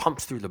up to it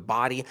pumps through the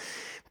body,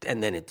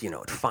 and then it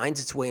it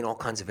finds its way in all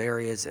kinds of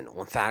areas and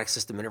lymphatic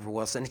system and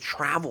everywhere else, and it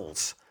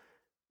travels.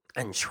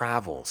 And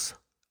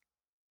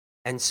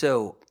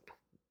so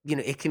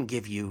it can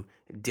give you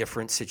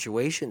different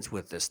situations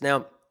with this.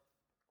 Now,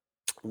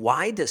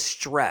 why does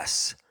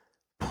stress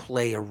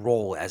play a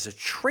role as a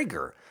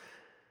trigger?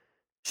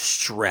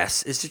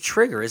 Stress is a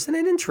trigger. Isn't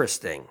it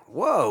interesting?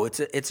 Whoa,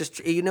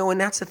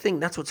 and that's the thing.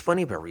 That's what's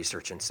funny about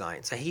research and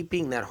science. I hate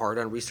being that hard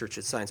on research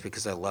and science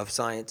because I love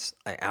science.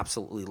 I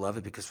absolutely love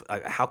it because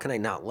how can I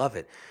not love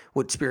it?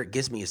 What Spirit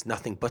gives me is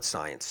nothing but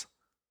science.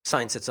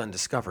 Science that's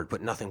undiscovered,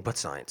 but nothing but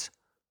science.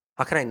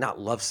 How can I not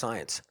love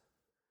science?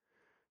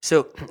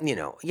 So,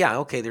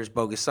 okay, there's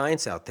bogus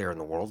science out there in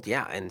the world.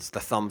 Yeah, and it's the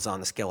thumbs on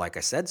the scale like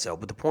I said so.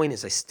 But the point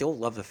is I still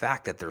love the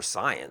fact that there's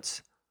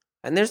science.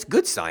 And there's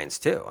good science,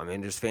 too. I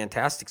mean, there's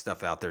fantastic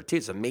stuff out there, too.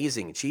 It's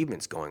amazing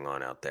achievements going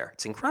on out there.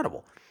 It's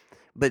incredible.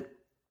 But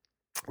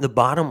the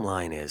bottom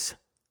line is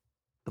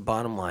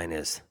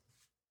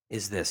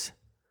this,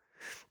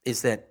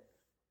 is that,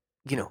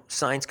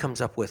 science comes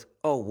up with,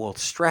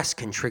 stress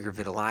can trigger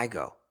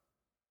vitiligo.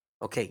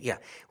 Okay, yeah.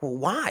 Well,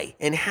 why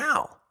and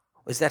how?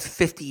 Is that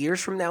 50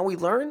 years from now we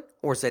learn?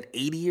 Or is that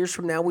 80 years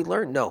from now we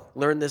learn? No,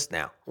 learn this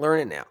now.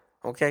 Learn it now,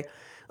 okay?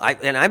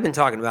 I've been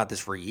talking about this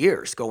for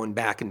years, going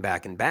back and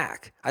back and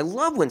back. I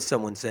love when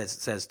someone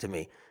says to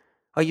me,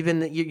 "Oh,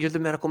 you're the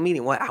medical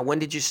medium. When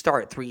did you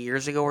start? 3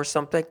 years ago or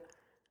something?"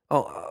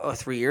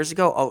 3 years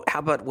ago. Oh, how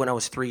about when I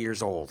was 3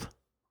 years old?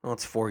 Well,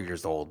 it's 4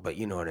 years old, but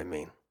you know what I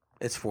mean.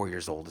 It's 4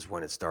 years old is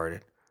when it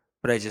started.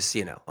 But I just,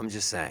 I'm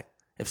just saying.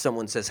 If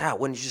someone says,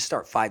 when did you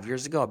start? 5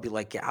 years ago? I'll be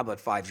like, yeah, how about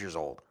 5 years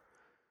old?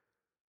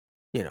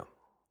 How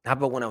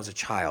about when I was a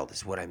child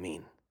is what I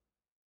mean.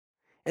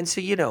 And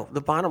so,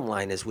 the bottom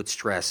line is with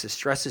stress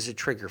is a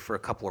trigger for a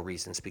couple of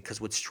reasons,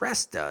 because what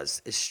stress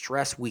does is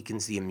stress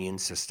weakens the immune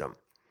system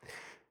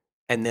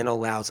and then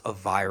allows a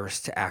virus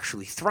to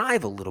actually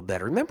thrive a little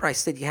better. Remember, I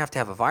said you have to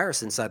have a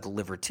virus inside the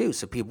liver too.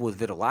 So people with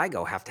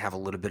vitiligo have to have a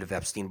little bit of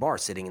Epstein-Barr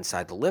sitting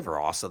inside the liver.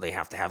 Also, they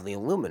have to have the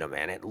aluminum,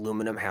 and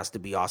aluminum has to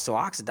be also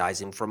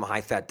oxidizing from a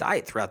high-fat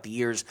diet throughout the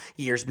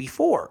years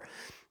before.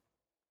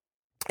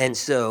 And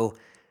so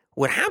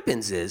what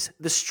happens is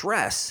the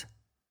stress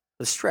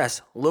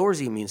lowers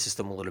the immune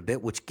system a little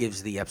bit, which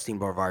gives the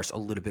Epstein-Barr virus a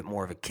little bit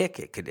more of a kick.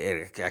 It could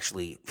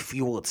actually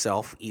fuel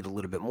itself, eat a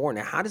little bit more.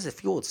 Now, how does it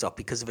fuel itself?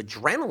 Because of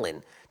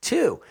adrenaline,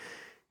 too.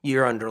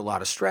 You're under a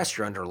lot of stress.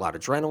 You're under a lot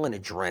of adrenaline.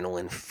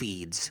 Adrenaline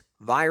feeds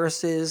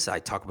viruses. I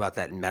talk about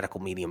that in Medical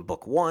Medium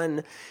Book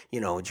 1.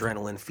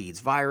 Adrenaline feeds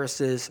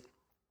viruses.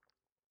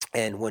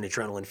 And when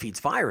adrenaline feeds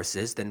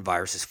viruses, then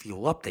viruses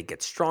fuel up. They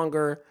get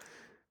stronger.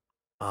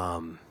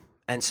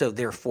 And so,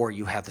 therefore,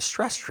 you have the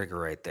stress trigger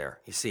right there.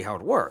 You see how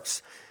it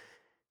works.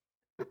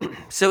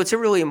 So it's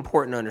really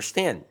important to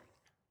understand.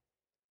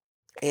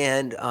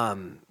 And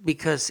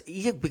because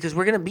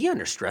we're going to be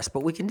under stress,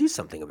 but we can do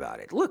something about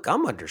it. Look,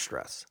 I'm under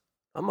stress.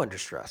 I'm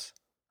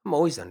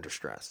always under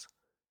stress.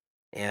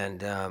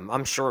 And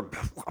I'm sure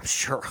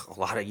a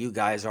lot of you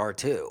guys are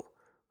too.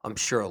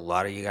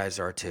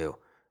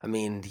 I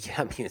mean,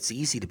 it's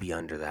easy to be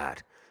under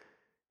that.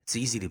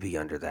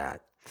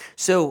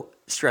 So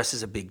stress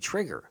is a big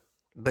trigger.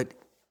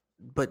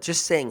 But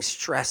just saying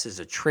stress is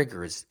a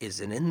trigger is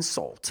an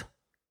insult.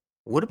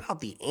 What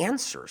about the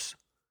answers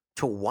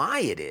to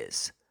why it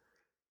is?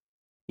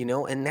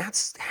 And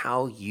that's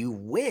how you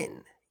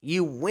win.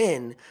 You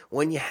win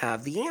when you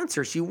have the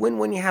answers. You win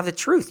when you have the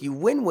truth. You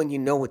win when you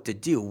know what to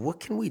do. What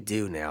can we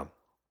do now?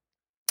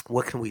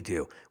 What can we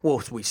do?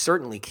 Well, we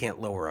certainly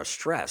can't lower our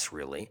stress,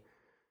 really.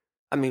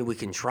 I mean, we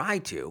can try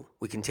to.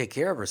 We can take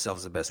care of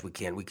ourselves the best we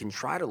can. We can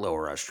try to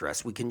lower our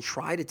stress. We can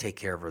try to take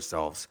care of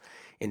ourselves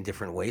in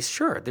different ways.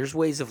 Sure, there's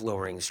ways of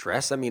lowering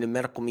stress. I mean, in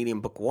Medical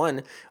Medium Book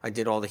 1, I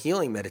did all the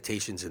healing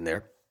meditations in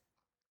there.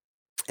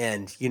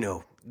 And,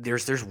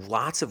 there's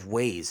lots of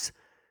ways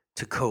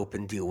to cope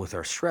and deal with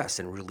our stress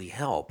and really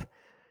help.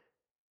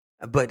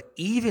 But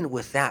even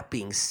with that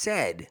being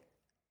said,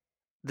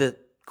 the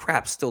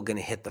crap's still going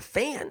to hit the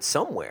fan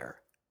somewhere.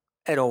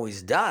 It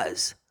always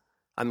does.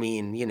 I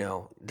mean,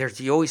 you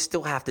always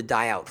still have to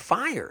die out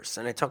fires.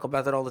 And I talk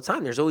about that all the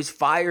time. There's always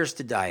fires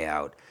to die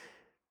out.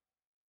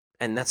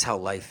 And that's how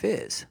life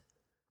is.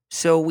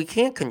 So we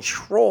can't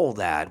control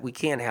that. We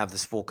can't have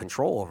this full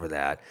control over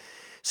that.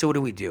 So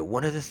what do?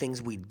 One of the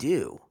things we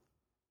do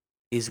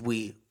is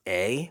we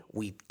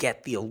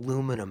get the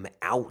aluminum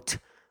out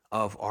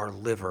of our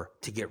liver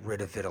to get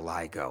rid of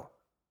vitiligo.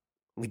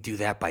 We do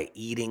that by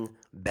eating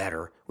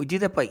better. We do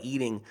that by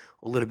eating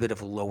a little bit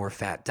of a lower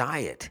fat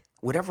diet.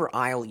 Whatever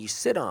aisle you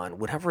sit on,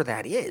 whatever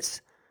that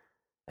is.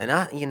 And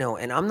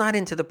I'm not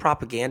into the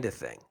propaganda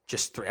thing.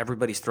 Just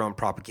everybody's throwing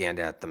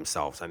propaganda at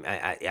themselves,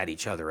 at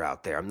each other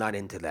out there. I'm not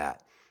into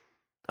that.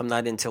 I'm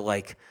not into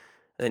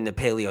and the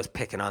paleos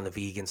picking on the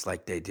vegans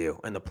like they do,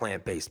 and the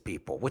plant-based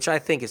people, which I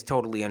think is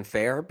totally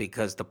unfair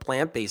because the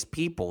plant-based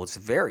people, it's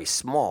very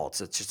small. It's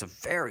just a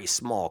very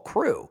small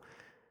crew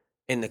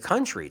in the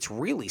country. It's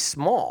really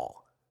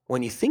small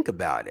when you think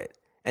about it.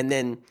 And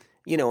then,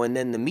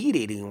 the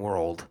meat-eating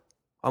world.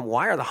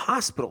 Why are the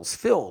hospitals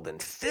filled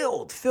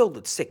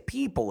with sick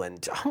people?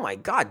 And, oh, my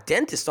God,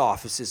 dentist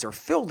offices are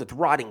filled with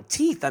rotting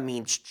teeth. I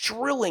mean,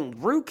 drilling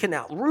root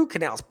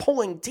canals,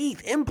 pulling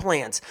teeth,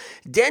 implants,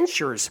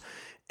 dentures.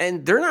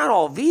 And they're not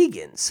all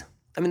vegans.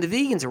 I mean, the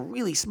vegans are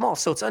really small,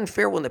 so it's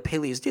unfair when the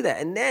paleos do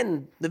that. And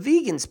then the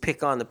vegans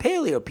pick on the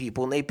paleo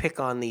people, and they pick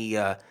on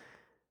the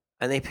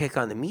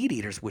meat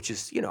eaters, which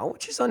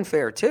is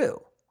unfair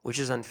too.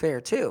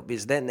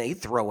 Because then they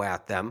throw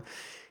at them,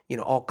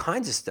 all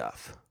kinds of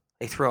stuff.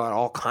 They throw out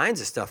all kinds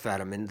of stuff at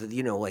them, and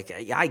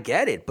I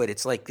get it, but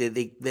it's like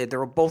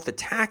they're both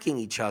attacking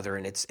each other,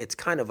 and it's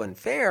kind of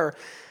unfair.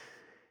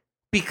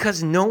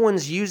 Because no one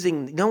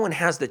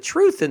has the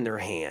truth in their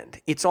hand.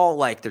 It's all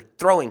like they're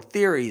throwing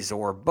theories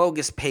or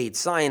bogus paid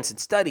science and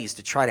studies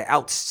to try to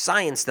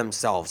out-science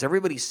themselves.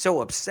 Everybody's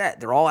so upset.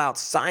 They're all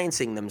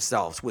out-sciencing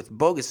themselves with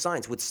bogus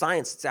science. With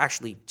science, it's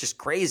actually just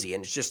crazy.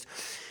 And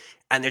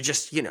they're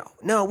just,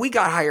 no, we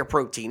got higher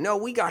protein. No,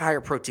 we got higher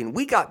protein.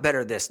 We got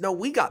better this. No,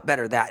 we got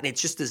better that. And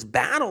it's just this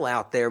battle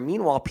out there.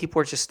 Meanwhile, people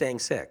are just staying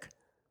sick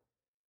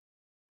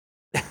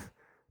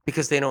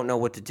because they don't know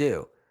what to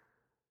do.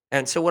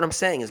 And so what I'm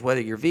saying is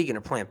whether you're vegan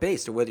or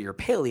plant-based or whether you're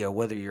paleo,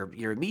 whether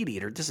you're a meat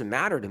eater, it doesn't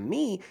matter to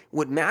me.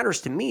 What matters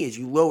to me is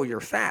you lower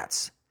your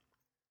fats.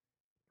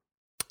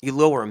 You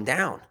lower them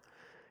down.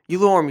 You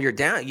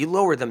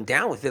lower them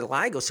down with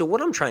vitiligo. So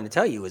what I'm trying to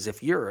tell you is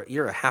if you're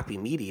a happy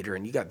meat eater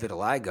and you got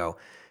vitiligo,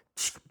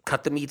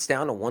 cut the meats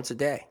down to once a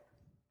day.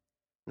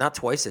 Not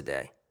twice a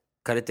day.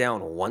 Cut it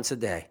down once a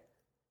day.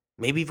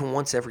 Maybe even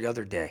once every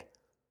other day.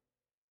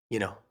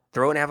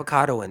 Throw an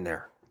avocado in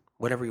there.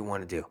 Whatever you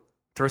want to do.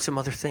 Throw some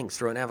other things.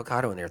 Throw an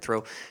avocado in there.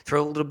 Throw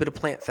a little bit of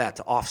plant fat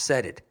to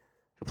offset it.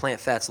 The plant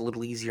fat's a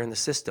little easier in the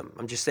system.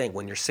 I'm just saying,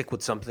 when you're sick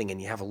with something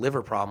and you have a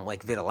liver problem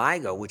like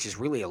vitiligo, which is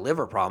really a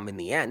liver problem in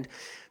the end,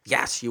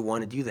 yes, you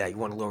want to do that. You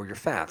want to lower your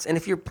fats. And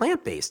if you're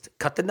plant-based,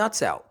 cut the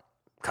nuts out.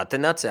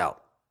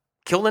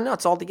 Kill the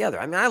nuts altogether.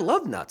 I mean, I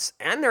love nuts,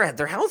 and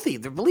they're healthy.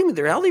 Believe me,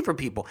 they're healthy for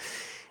people.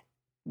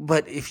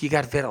 But if you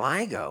got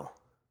vitiligo,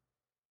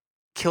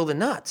 kill the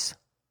nuts.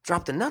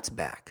 Drop the nuts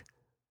back.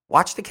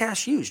 Watch the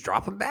cashews,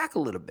 drop them back a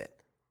little bit.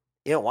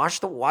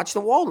 Watch the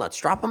walnuts,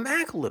 drop them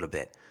back a little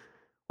bit.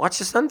 Watch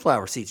the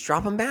sunflower seeds.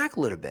 Drop them back a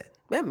little bit.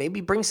 Yeah,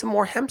 maybe bring some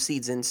more hemp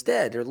seeds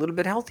instead. They're a little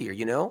bit healthier,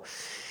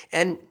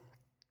 And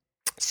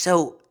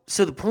so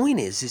the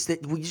point is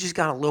that we just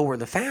got to lower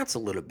the fats a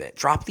little bit.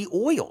 Drop the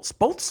oils,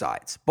 both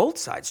sides.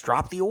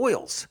 Drop the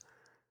oils.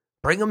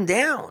 Bring them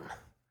down.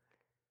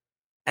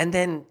 And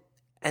then,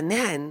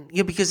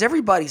 because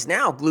everybody's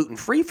now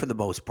gluten-free for the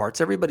most parts.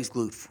 Everybody's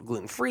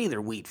gluten-free.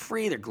 They're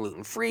wheat-free. They're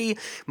gluten-free.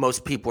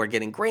 Most people are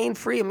getting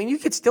grain-free. I mean, you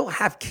could still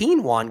have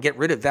quinoa and get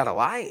rid of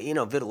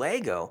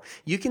vitiligo.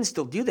 You can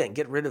still do that and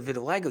get rid of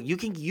vitiligo. You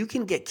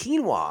can get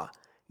quinoa.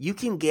 You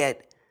can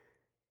get,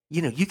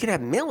 you can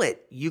have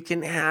millet. You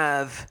can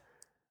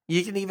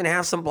even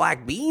have some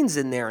black beans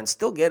in there and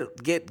still get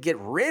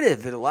rid of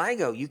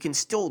vitiligo. You can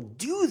still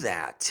do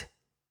that.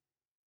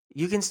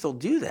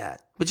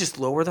 But just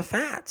lower the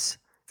fats.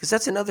 Because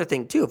that's another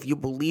thing too. If you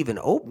believe in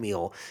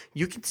oatmeal,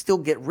 you can still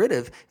get rid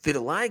of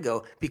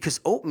vitiligo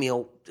because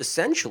oatmeal,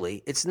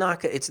 essentially, it's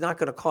not going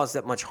to cause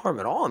that much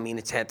harm at all. I mean,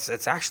 it's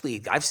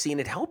actually, I've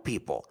seen it help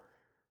people.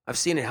 I've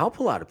seen it help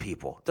a lot of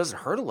people. It doesn't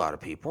hurt a lot of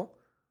people.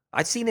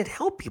 I've seen it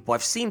help people.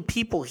 I've seen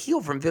people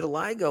heal from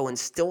vitiligo and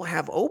still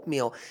have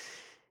oatmeal.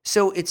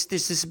 So there's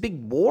this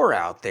big war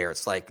out there.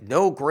 It's like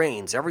no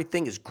grains.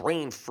 Everything is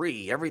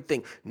grain-free.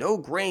 Everything, no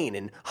grain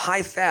and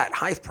high fat,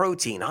 high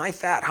protein, high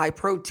fat, high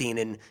protein.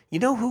 And you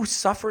know who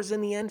suffers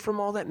in the end from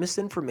all that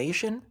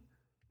misinformation?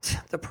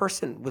 The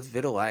person with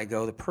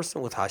vitiligo, the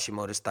person with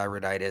Hashimoto's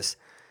thyroiditis,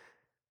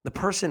 the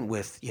person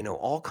with,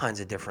 all kinds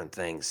of different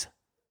things.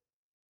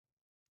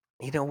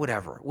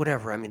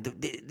 Whatever. I mean,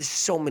 there's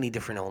so many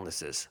different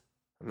illnesses.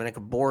 I mean, I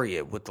could bore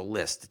you with the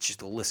list. It's just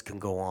the list can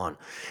go on.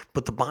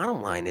 But the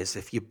bottom line is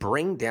if you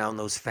bring down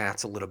those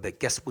fats a little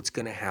bit, guess what's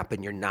going to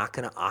happen? You're not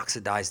going to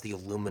oxidize the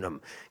aluminum.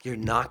 You're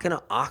not going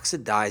to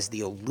oxidize the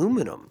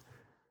aluminum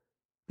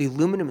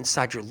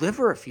inside your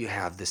liver if you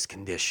have this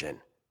condition.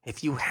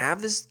 If you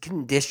have this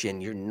condition,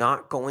 you're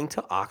not going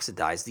to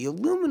oxidize the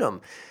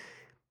aluminum.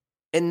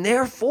 And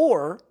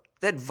therefore,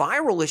 that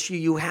viral issue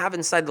you have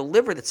inside the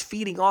liver that's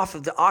feeding off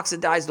of the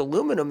oxidized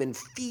aluminum and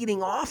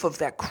feeding off of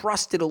that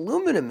crusted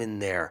aluminum in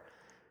there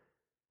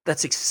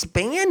that's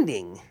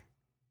expanding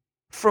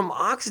from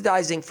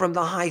oxidizing from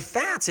the high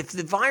fats. If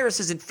the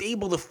virus isn't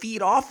able to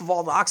feed off of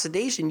all the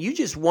oxidation, you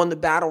just won the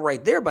battle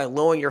right there by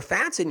lowering your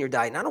fats in your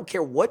diet. And I don't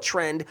care what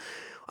trend,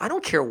 I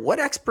don't care what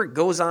expert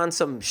goes on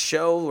some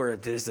show or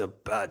there's a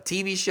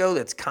TV show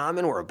that's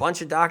common or a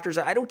bunch of doctors.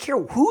 I don't care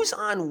who's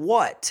on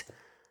what.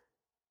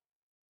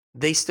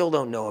 They still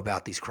don't know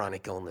about these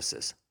chronic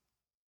illnesses.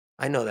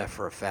 I know that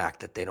for a fact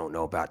that they don't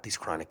know about these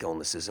chronic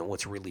illnesses and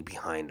what's really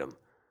behind them.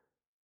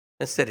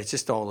 Instead, it's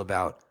just all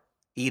about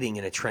eating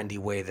in a trendy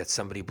way that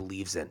somebody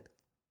believes in,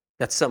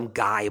 that some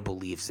guy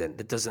believes in,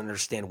 that doesn't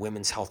understand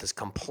women's health is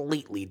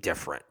completely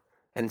different.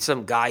 And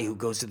some guy who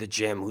goes to the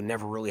gym who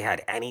never really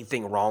had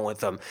anything wrong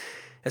with him,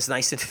 is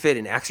nice and fit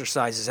and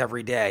exercises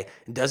every day,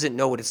 and doesn't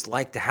know what it's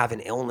like to have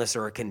an illness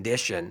or a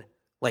condition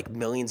like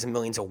millions and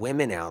millions of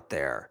women out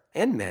there,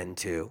 and men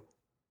too.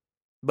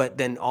 But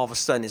then all of a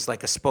sudden is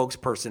like a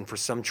spokesperson for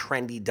some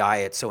trendy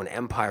diet so an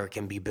empire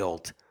can be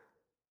built.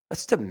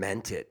 That's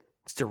demented.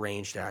 It's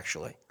deranged,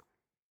 actually.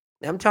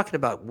 Now I'm talking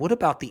about, what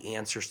about the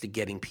answers to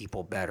getting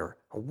people better?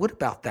 What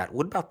about that?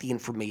 What about the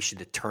information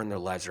to turn their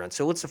lives around?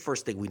 So what's the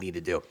first thing we need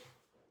to do?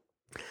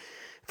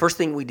 First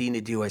thing we need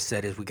to do, I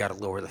said, is we got to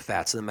lower the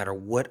fats. No matter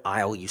what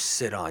aisle you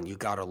sit on, you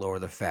got to lower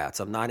the fats.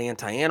 I'm not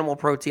anti-animal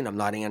protein. I'm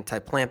not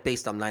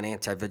anti-plant-based. I'm not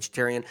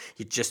anti-vegetarian.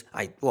 You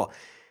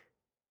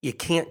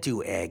can't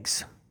do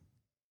eggs.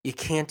 You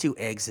can't do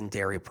eggs and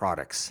dairy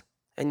products.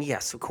 And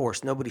yes, of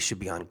course, nobody should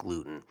be on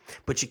gluten.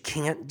 But you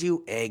can't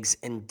do eggs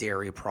and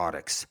dairy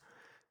products.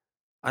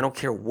 I don't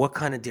care what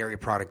kind of dairy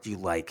product you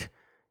like.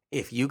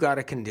 If you got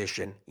a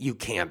condition, you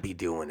can't be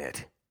doing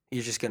it.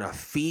 You're just going to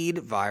feed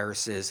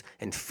viruses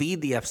and feed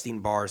the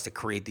Epstein-Barrs to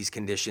create these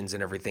conditions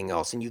and everything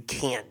else. And you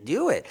can't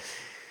do it.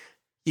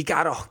 You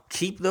got to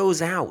keep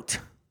those out.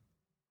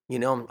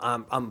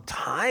 I'm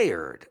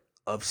tired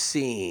of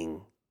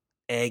seeing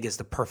egg as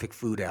the perfect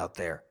food out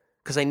there.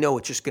 Because I know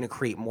it's just going to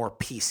create more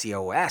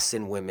PCOS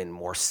in women,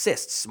 more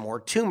cysts, more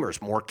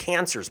tumors, more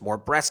cancers, more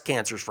breast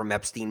cancers from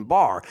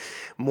Epstein-Barr,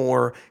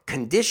 more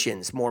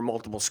conditions, more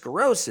multiple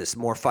sclerosis,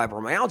 more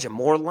fibromyalgia,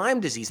 more Lyme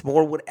disease,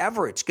 more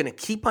whatever. It's going to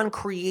keep on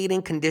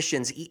creating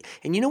conditions.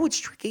 And you know what's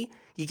tricky?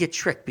 You get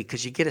tricked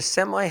because you get a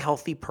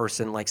semi-healthy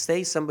person, like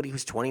say somebody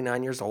who's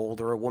 29 years old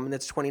or a woman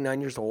that's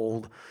 29 years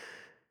old,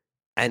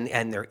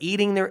 and they're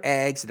eating their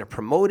eggs, and they're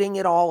promoting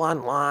it all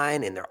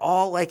online, and they're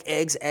all like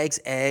eggs,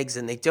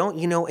 and they don't,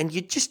 and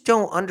you just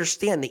don't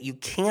understand that you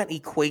can't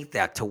equate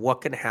that to what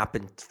can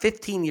happen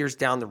 15 years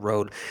down the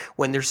road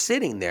when they're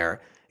sitting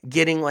there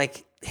getting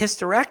like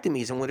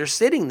hysterectomies and when they're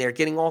sitting there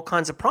getting all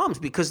kinds of problems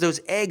because those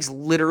eggs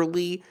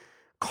literally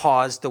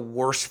cause the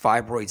worst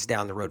fibroids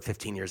down the road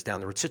 15 years down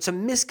the road. So it's a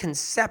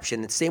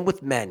misconception. The same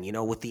with men,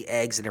 with the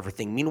eggs and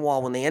everything.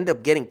 Meanwhile, when they end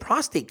up getting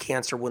prostate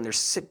cancer when they're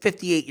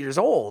 58 years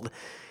old,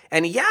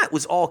 And yeah, it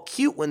was all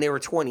cute when they were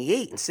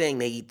 28 and saying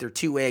they eat their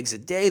 2 eggs a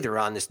day. They're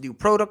on this new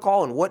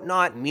protocol and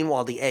whatnot. And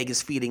meanwhile, the egg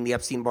is feeding the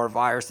Epstein-Barr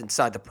virus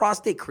inside the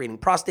prostate, creating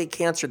prostate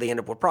cancer. They end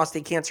up with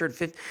prostate cancer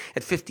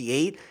at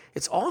 58.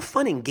 It's all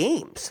fun and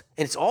games.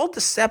 And it's all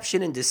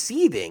deception and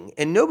deceiving.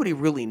 And nobody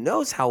really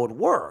knows how it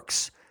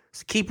works.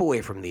 So keep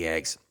away from the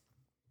eggs.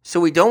 So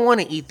we don't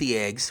want to eat the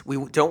eggs. We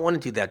don't want to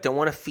do that. Don't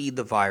want to feed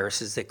the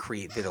viruses that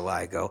create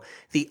vitiligo.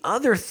 The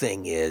other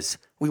thing is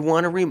we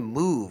want to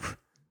remove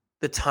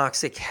the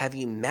toxic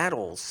heavy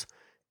metals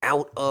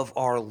out of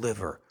our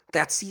liver.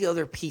 That's the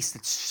other piece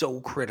that's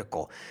so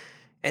critical.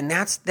 And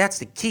that's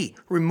the key.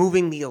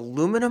 Removing the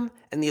aluminum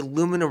and the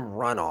aluminum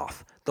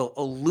runoff, the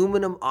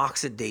aluminum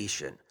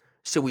oxidation.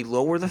 So we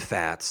lower the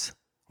fats.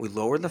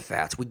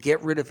 We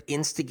get rid of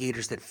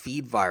instigators that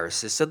feed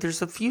viruses. So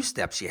there's a few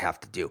steps you have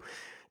to do.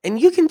 And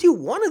you can do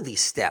one of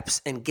these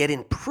steps and get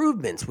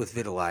improvements with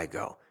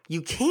vitiligo.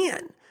 You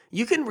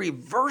can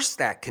reverse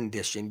that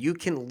condition. You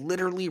can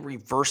literally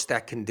reverse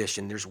that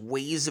condition. There's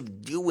ways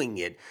of doing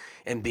it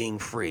and being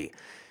free.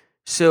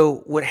 So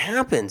what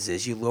happens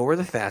is you lower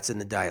the fats in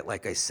the diet,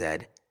 like I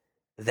said.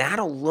 That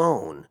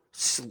alone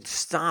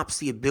stops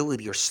the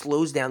ability or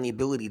slows down the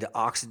ability to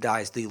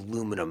oxidize the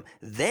aluminum.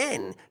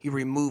 Then you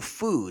remove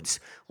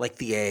foods like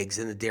the eggs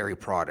and the dairy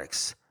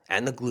products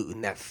and the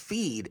gluten that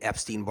feed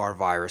Epstein-Barr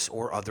virus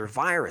or other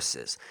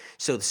viruses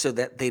so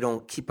that they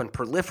don't keep on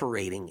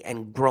proliferating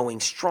and growing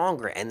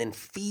stronger and then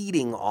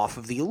feeding off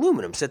of the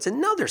aluminum. So that's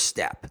another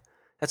step.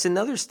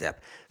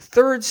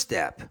 Third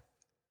step,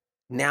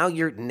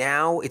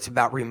 now it's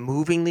about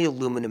removing the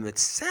aluminum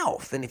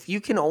itself. And if you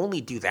can only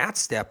do that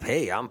step,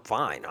 hey, I'm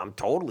fine. I'm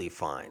totally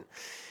fine.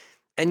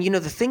 And the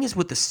thing is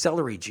with the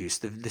celery juice,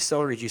 the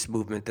celery juice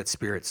movement that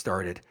Spirit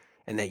started,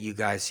 and that you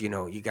guys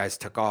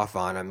took off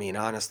on. I mean,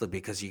 honestly,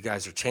 because you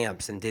guys are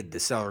champs and did the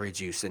celery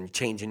juice and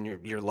changing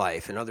your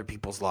life and other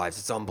people's lives.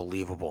 It's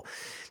unbelievable.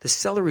 The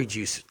celery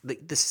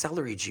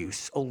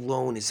juice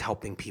alone is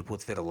helping people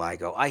with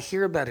vitiligo. I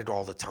hear about it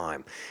all the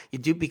time. You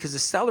do, because the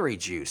celery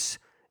juice,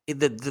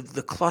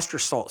 the cluster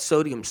salt,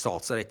 sodium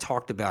salts that I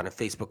talked about on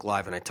Facebook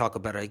Live, and I talk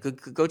about it.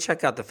 Go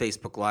check out the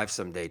Facebook Live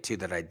someday too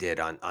that I did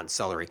on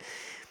celery.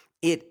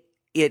 The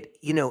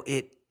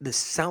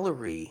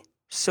celery.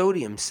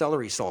 Sodium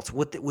celery salts,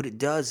 what it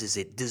does is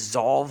it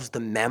dissolves the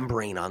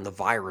membrane on the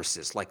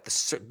viruses, like the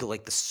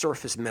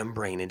surface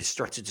membrane, and it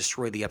starts to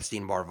destroy the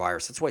Epstein-Barr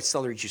virus. That's why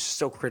celery juice is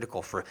so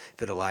critical for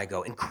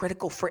vitiligo and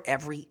critical for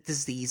every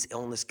disease,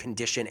 illness,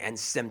 condition, and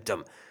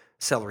symptom.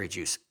 Celery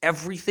juice,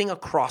 everything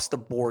across the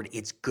board,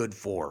 it's good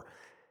for.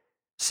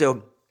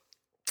 So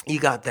you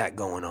got that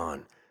going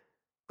on,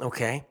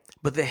 okay?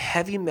 But the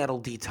heavy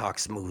metal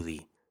detox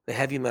smoothie,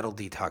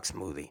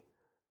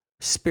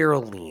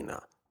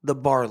 spirulina, the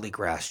barley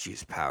grass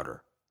juice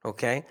powder,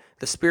 okay?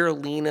 The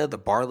spirulina, the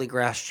barley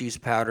grass juice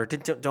powder.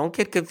 Don't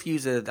get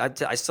confused.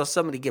 I saw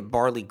somebody get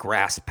barley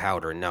grass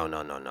powder.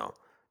 No.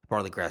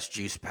 Barley grass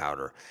juice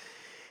powder.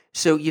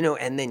 So,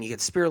 and then you get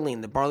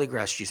spirulina, the barley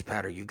grass juice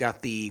powder. You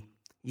got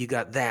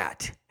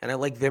that. And I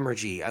like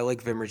Vimergy. I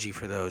like Vimergy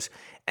for those.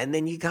 And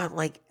then you got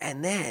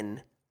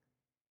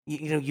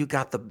you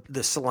got the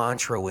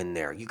cilantro in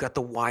there. You got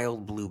the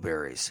wild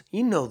blueberries.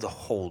 You know the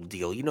whole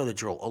deal. You know the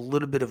drill. A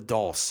little bit of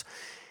dulse.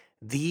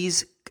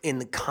 These in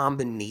the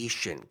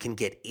combination can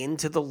get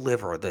into the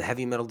liver, the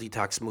heavy metal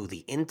detox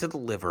smoothie, into the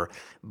liver,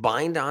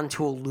 bind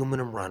onto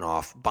aluminum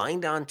runoff,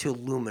 bind onto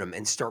aluminum,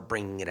 and start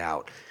bringing it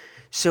out.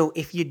 So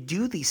if you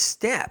do these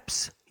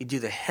steps, you do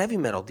the heavy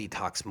metal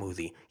detox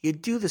smoothie, you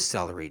do the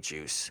celery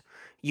juice,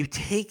 you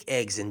take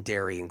eggs and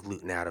dairy and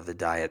gluten out of the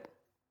diet.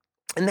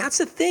 And that's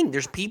the thing.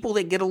 There's people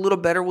that get a little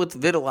better with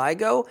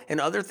vitiligo and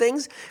other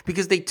things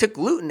because they took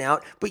gluten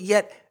out, but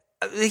yet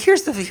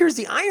here's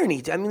the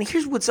irony. I mean,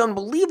 here's what's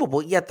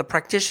unbelievable. Yet the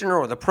practitioner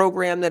or the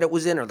program that it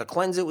was in or the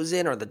cleanse it was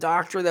in or the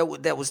doctor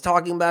that was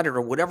talking about it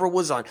or whatever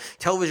was on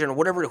television or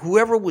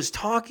whoever was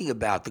talking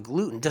about the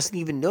gluten doesn't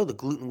even know the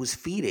gluten was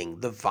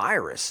feeding the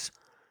virus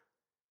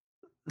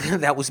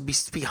that was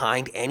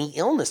behind any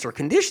illness or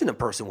condition a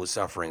person was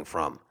suffering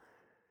from.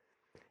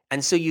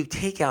 And so you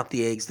take out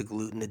the eggs, the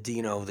gluten,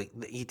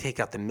 you take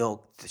out the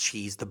milk, the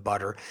cheese, the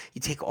butter.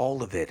 You take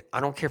all of it. I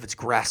don't care if it's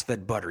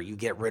grass-fed butter. You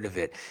get rid of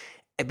it.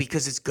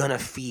 Because it's going to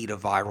feed a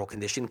viral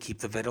condition, keep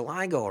the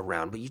vitiligo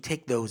around. But you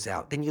take those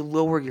out. Then you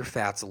lower your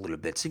fats a little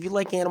bit. So if you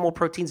like animal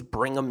proteins,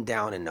 bring them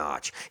down a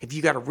notch. If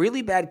you got a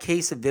really bad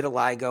case of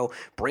vitiligo,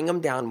 bring them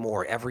down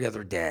more every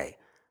other day.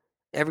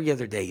 Every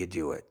other day you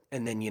do it.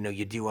 And then,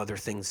 you do other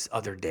things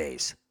other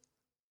days.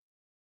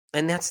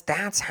 And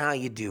that's how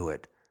you do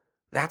it.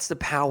 That's the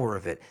power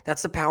of it.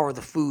 That's the power of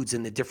the foods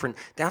and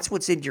that's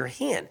what's in your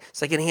hand.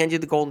 So I can hand you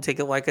the golden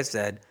ticket, like I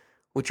said,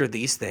 which are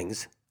these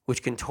things,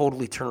 which can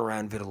totally turn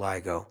around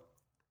vitiligo.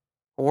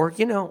 Or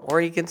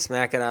you can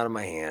smack it out of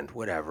my hand,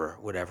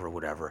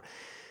 whatever.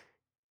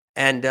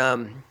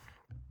 And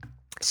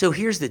so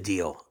here's the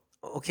deal.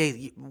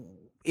 Okay,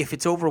 if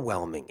it's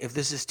overwhelming, if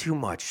this is too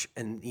much,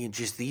 and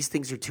these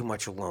things are too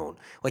much alone,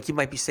 like you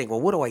might be saying, well,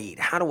 what do I eat?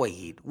 How do I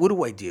eat? What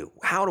do I do?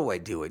 How do I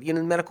do it? The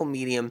medical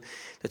medium,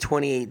 the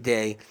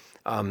 28-day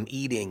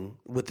eating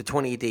with the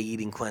 28-day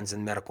eating cleanse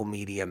and medical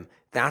medium,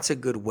 that's a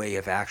good way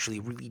of actually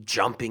really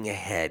jumping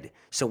ahead.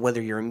 So whether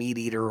you're a meat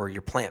eater or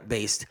you're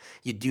plant-based,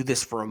 you do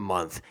this for a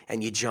month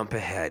and you jump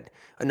ahead.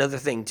 Another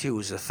thing too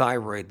is the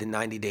thyroid, the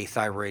 90-day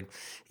thyroid,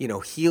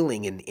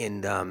 healing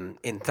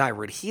in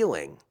thyroid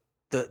healing.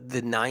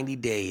 The 90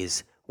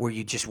 days where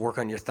you just work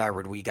on your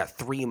thyroid, where you got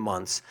 3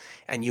 months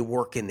and you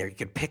work in there. You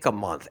can pick a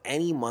month.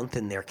 Any month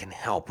in there can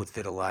help with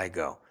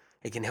vitiligo.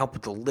 It can help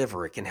with the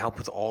liver. It can help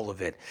with all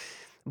of it.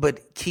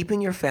 But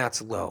keeping your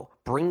fats low,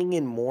 bringing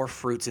in more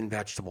fruits and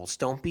vegetables.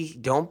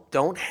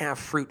 Don't have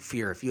fruit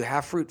fear. If you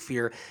have fruit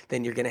fear,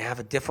 then you're going to have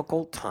a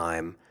difficult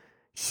time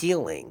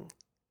healing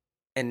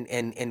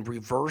and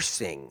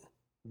reversing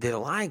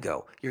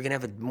vitiligo. You're going to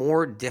have a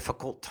more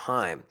difficult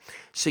time.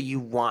 So you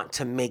want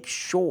to make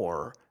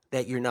sure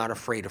that you're not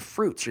afraid of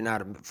fruits. You're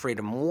not afraid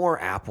of more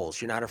apples.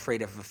 You're not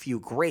afraid of a few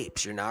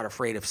grapes. You're not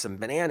afraid of some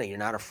banana. You're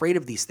not afraid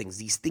of these things.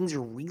 These things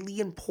are really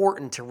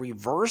important to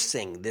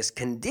reversing this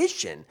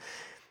condition.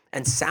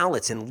 And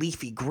salads and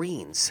leafy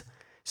greens.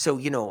 So,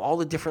 all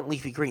the different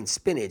leafy greens,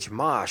 spinach,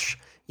 mosh,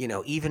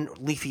 even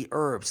leafy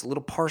herbs,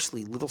 little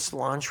parsley, little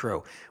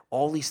cilantro,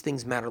 all these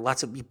things matter.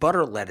 Lots of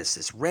butter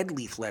lettuces, red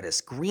leaf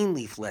lettuce, green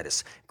leaf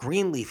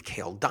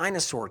kale,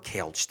 dinosaur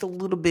kale, just a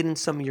little bit in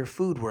some of your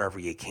food wherever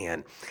you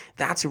can.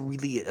 That's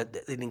an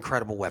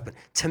incredible weapon.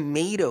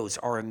 Tomatoes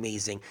are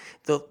amazing.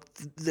 Man,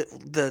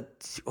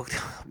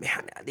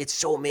 it's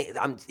so amazing.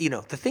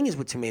 The thing is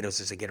with tomatoes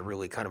is I get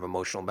really kind of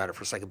emotional about it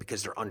for a second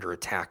because they're under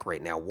attack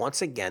right now.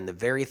 Once again, the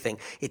very thing,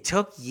 it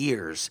took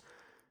years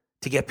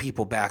to get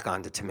people back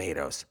onto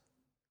tomatoes.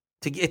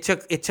 It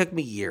took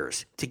me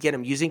years to get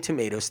them using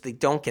tomatoes so they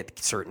don't get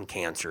certain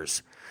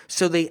cancers.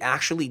 So they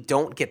actually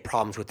don't get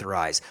problems with their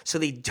eyes. So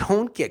they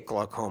don't get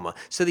glaucoma.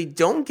 So they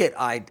don't get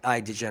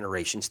eye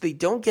degeneration. So they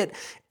don't get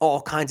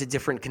all kinds of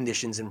different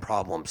conditions and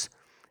problems.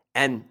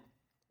 And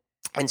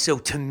so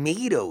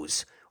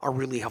tomatoes are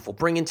really helpful.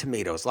 Bring in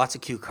tomatoes, lots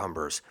of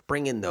cucumbers.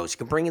 Bring in those. You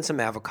can bring in some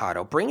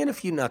avocado. Bring in a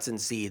few nuts and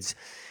seeds,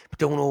 but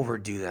don't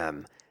overdo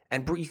them.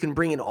 And you can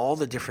bring in all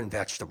the different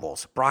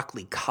vegetables,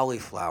 broccoli,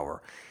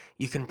 cauliflower.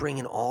 You can bring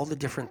in all the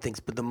different things,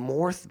 but the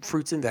more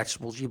fruits and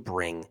vegetables you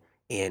bring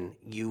in,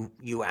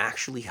 you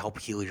actually help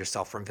heal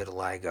yourself from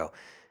vitiligo.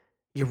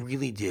 You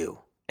really do.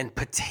 And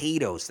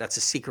potatoes, that's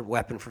a secret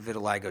weapon for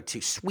vitiligo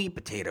too. Sweet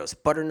potatoes,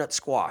 butternut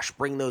squash,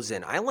 bring those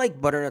in. I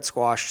like butternut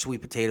squash,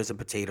 sweet potatoes, and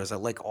potatoes. I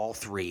like all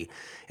three.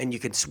 And you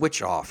can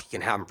switch off. You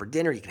can have them for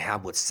dinner. You can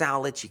have them with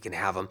salads. You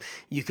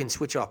can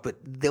switch off. But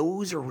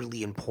those are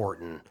really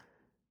important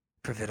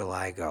for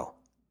vitiligo.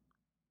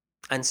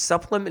 And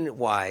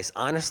supplement-wise,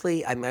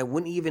 honestly, I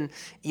wouldn't even,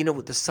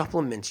 with the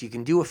supplements, you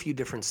can do a few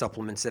different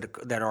supplements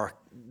that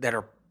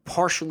are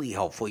partially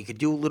helpful. You could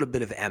do a little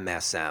bit of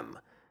MSM.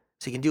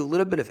 So you can do a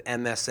little bit of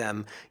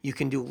MSM. You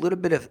can do a little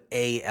bit of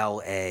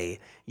ALA.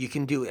 You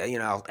can do,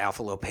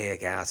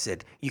 alpha-lipoic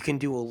acid. You can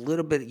do a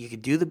little bit. You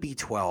could do the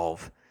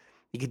B12.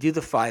 You could do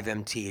the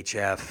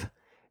 5-MTHF.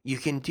 You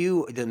can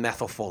do the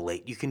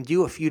methylfolate. You can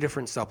do a few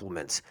different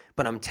supplements.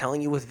 But I'm telling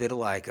you with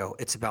vitiligo,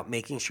 it's about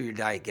making sure your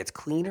diet gets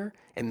cleaner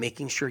and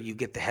making sure you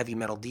get the heavy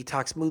metal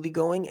detox smoothie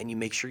going and you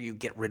make sure you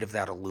get rid of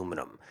that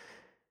aluminum.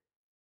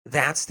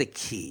 That's the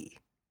key.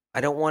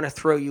 I don't want to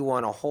throw you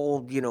on a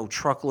whole,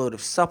 truckload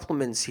of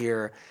supplements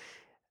here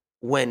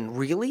when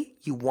really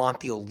you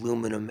want the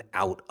aluminum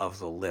out of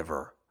the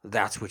liver.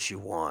 That's what you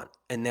want.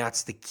 And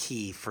that's the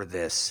key for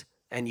this.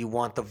 And you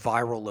want the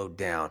viral load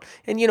down.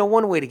 And,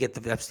 one way to get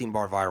the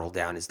Epstein-Barr viral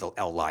down is the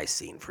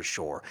L-lysine for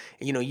sure.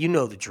 And, you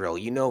know the drill.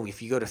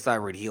 If you go to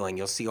Thyroid Healing,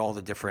 you'll see all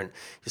the different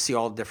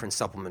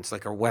supplements,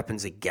 like our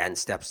weapons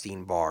against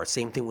Epstein-Barr.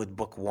 Same thing with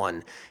Book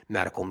 1,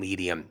 Medical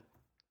Medium.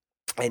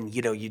 And,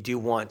 you do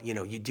want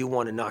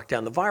to knock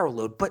down the viral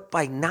load. But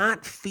by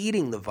not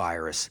feeding the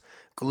virus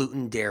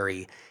gluten,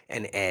 dairy,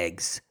 and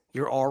eggs,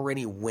 you're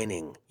already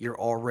winning. You're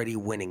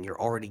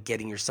already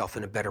getting yourself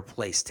in a better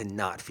place to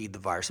not feed the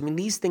virus.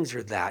 These things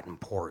are that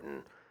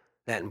important.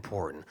 A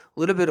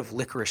little bit of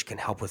licorice can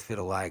help with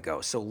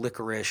vitiligo. So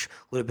licorice,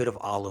 a little bit of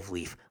olive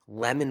leaf,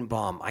 lemon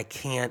balm. I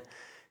can't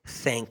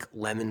thank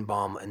lemon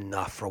balm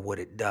enough for what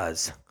it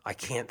does. I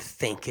can't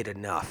thank it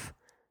enough.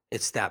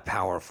 It's that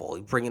powerful.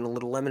 You bring in a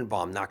little lemon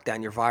balm, knock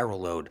down your viral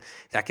load.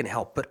 That can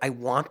help. But I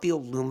want the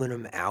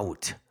aluminum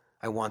out.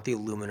 I want the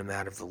aluminum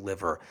out of the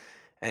liver.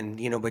 And,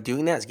 by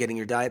doing that is getting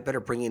your diet better,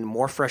 bringing in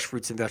more fresh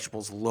fruits and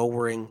vegetables,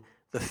 lowering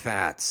the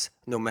fats.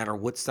 No matter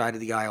what side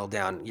of the aisle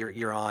down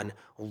you're on,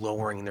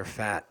 lowering your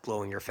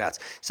fats.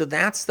 So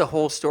that's the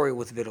whole story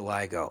with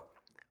vitiligo.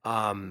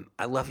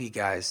 I love you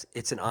guys.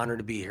 It's an honor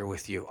to be here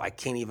with you. I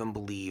can't even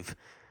believe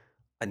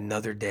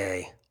another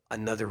day,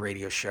 another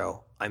radio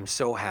show. I'm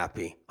so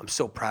happy. I'm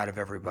so proud of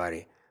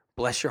everybody.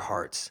 Bless your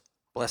hearts.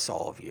 Bless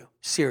all of you.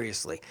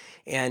 Seriously.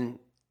 And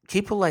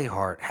keep a light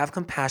heart. Have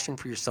compassion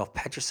for yourself.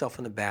 Pat yourself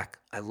on the back.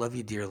 I love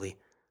you dearly.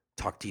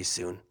 Talk to you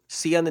soon.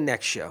 See you on the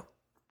next show.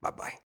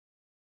 Bye-bye.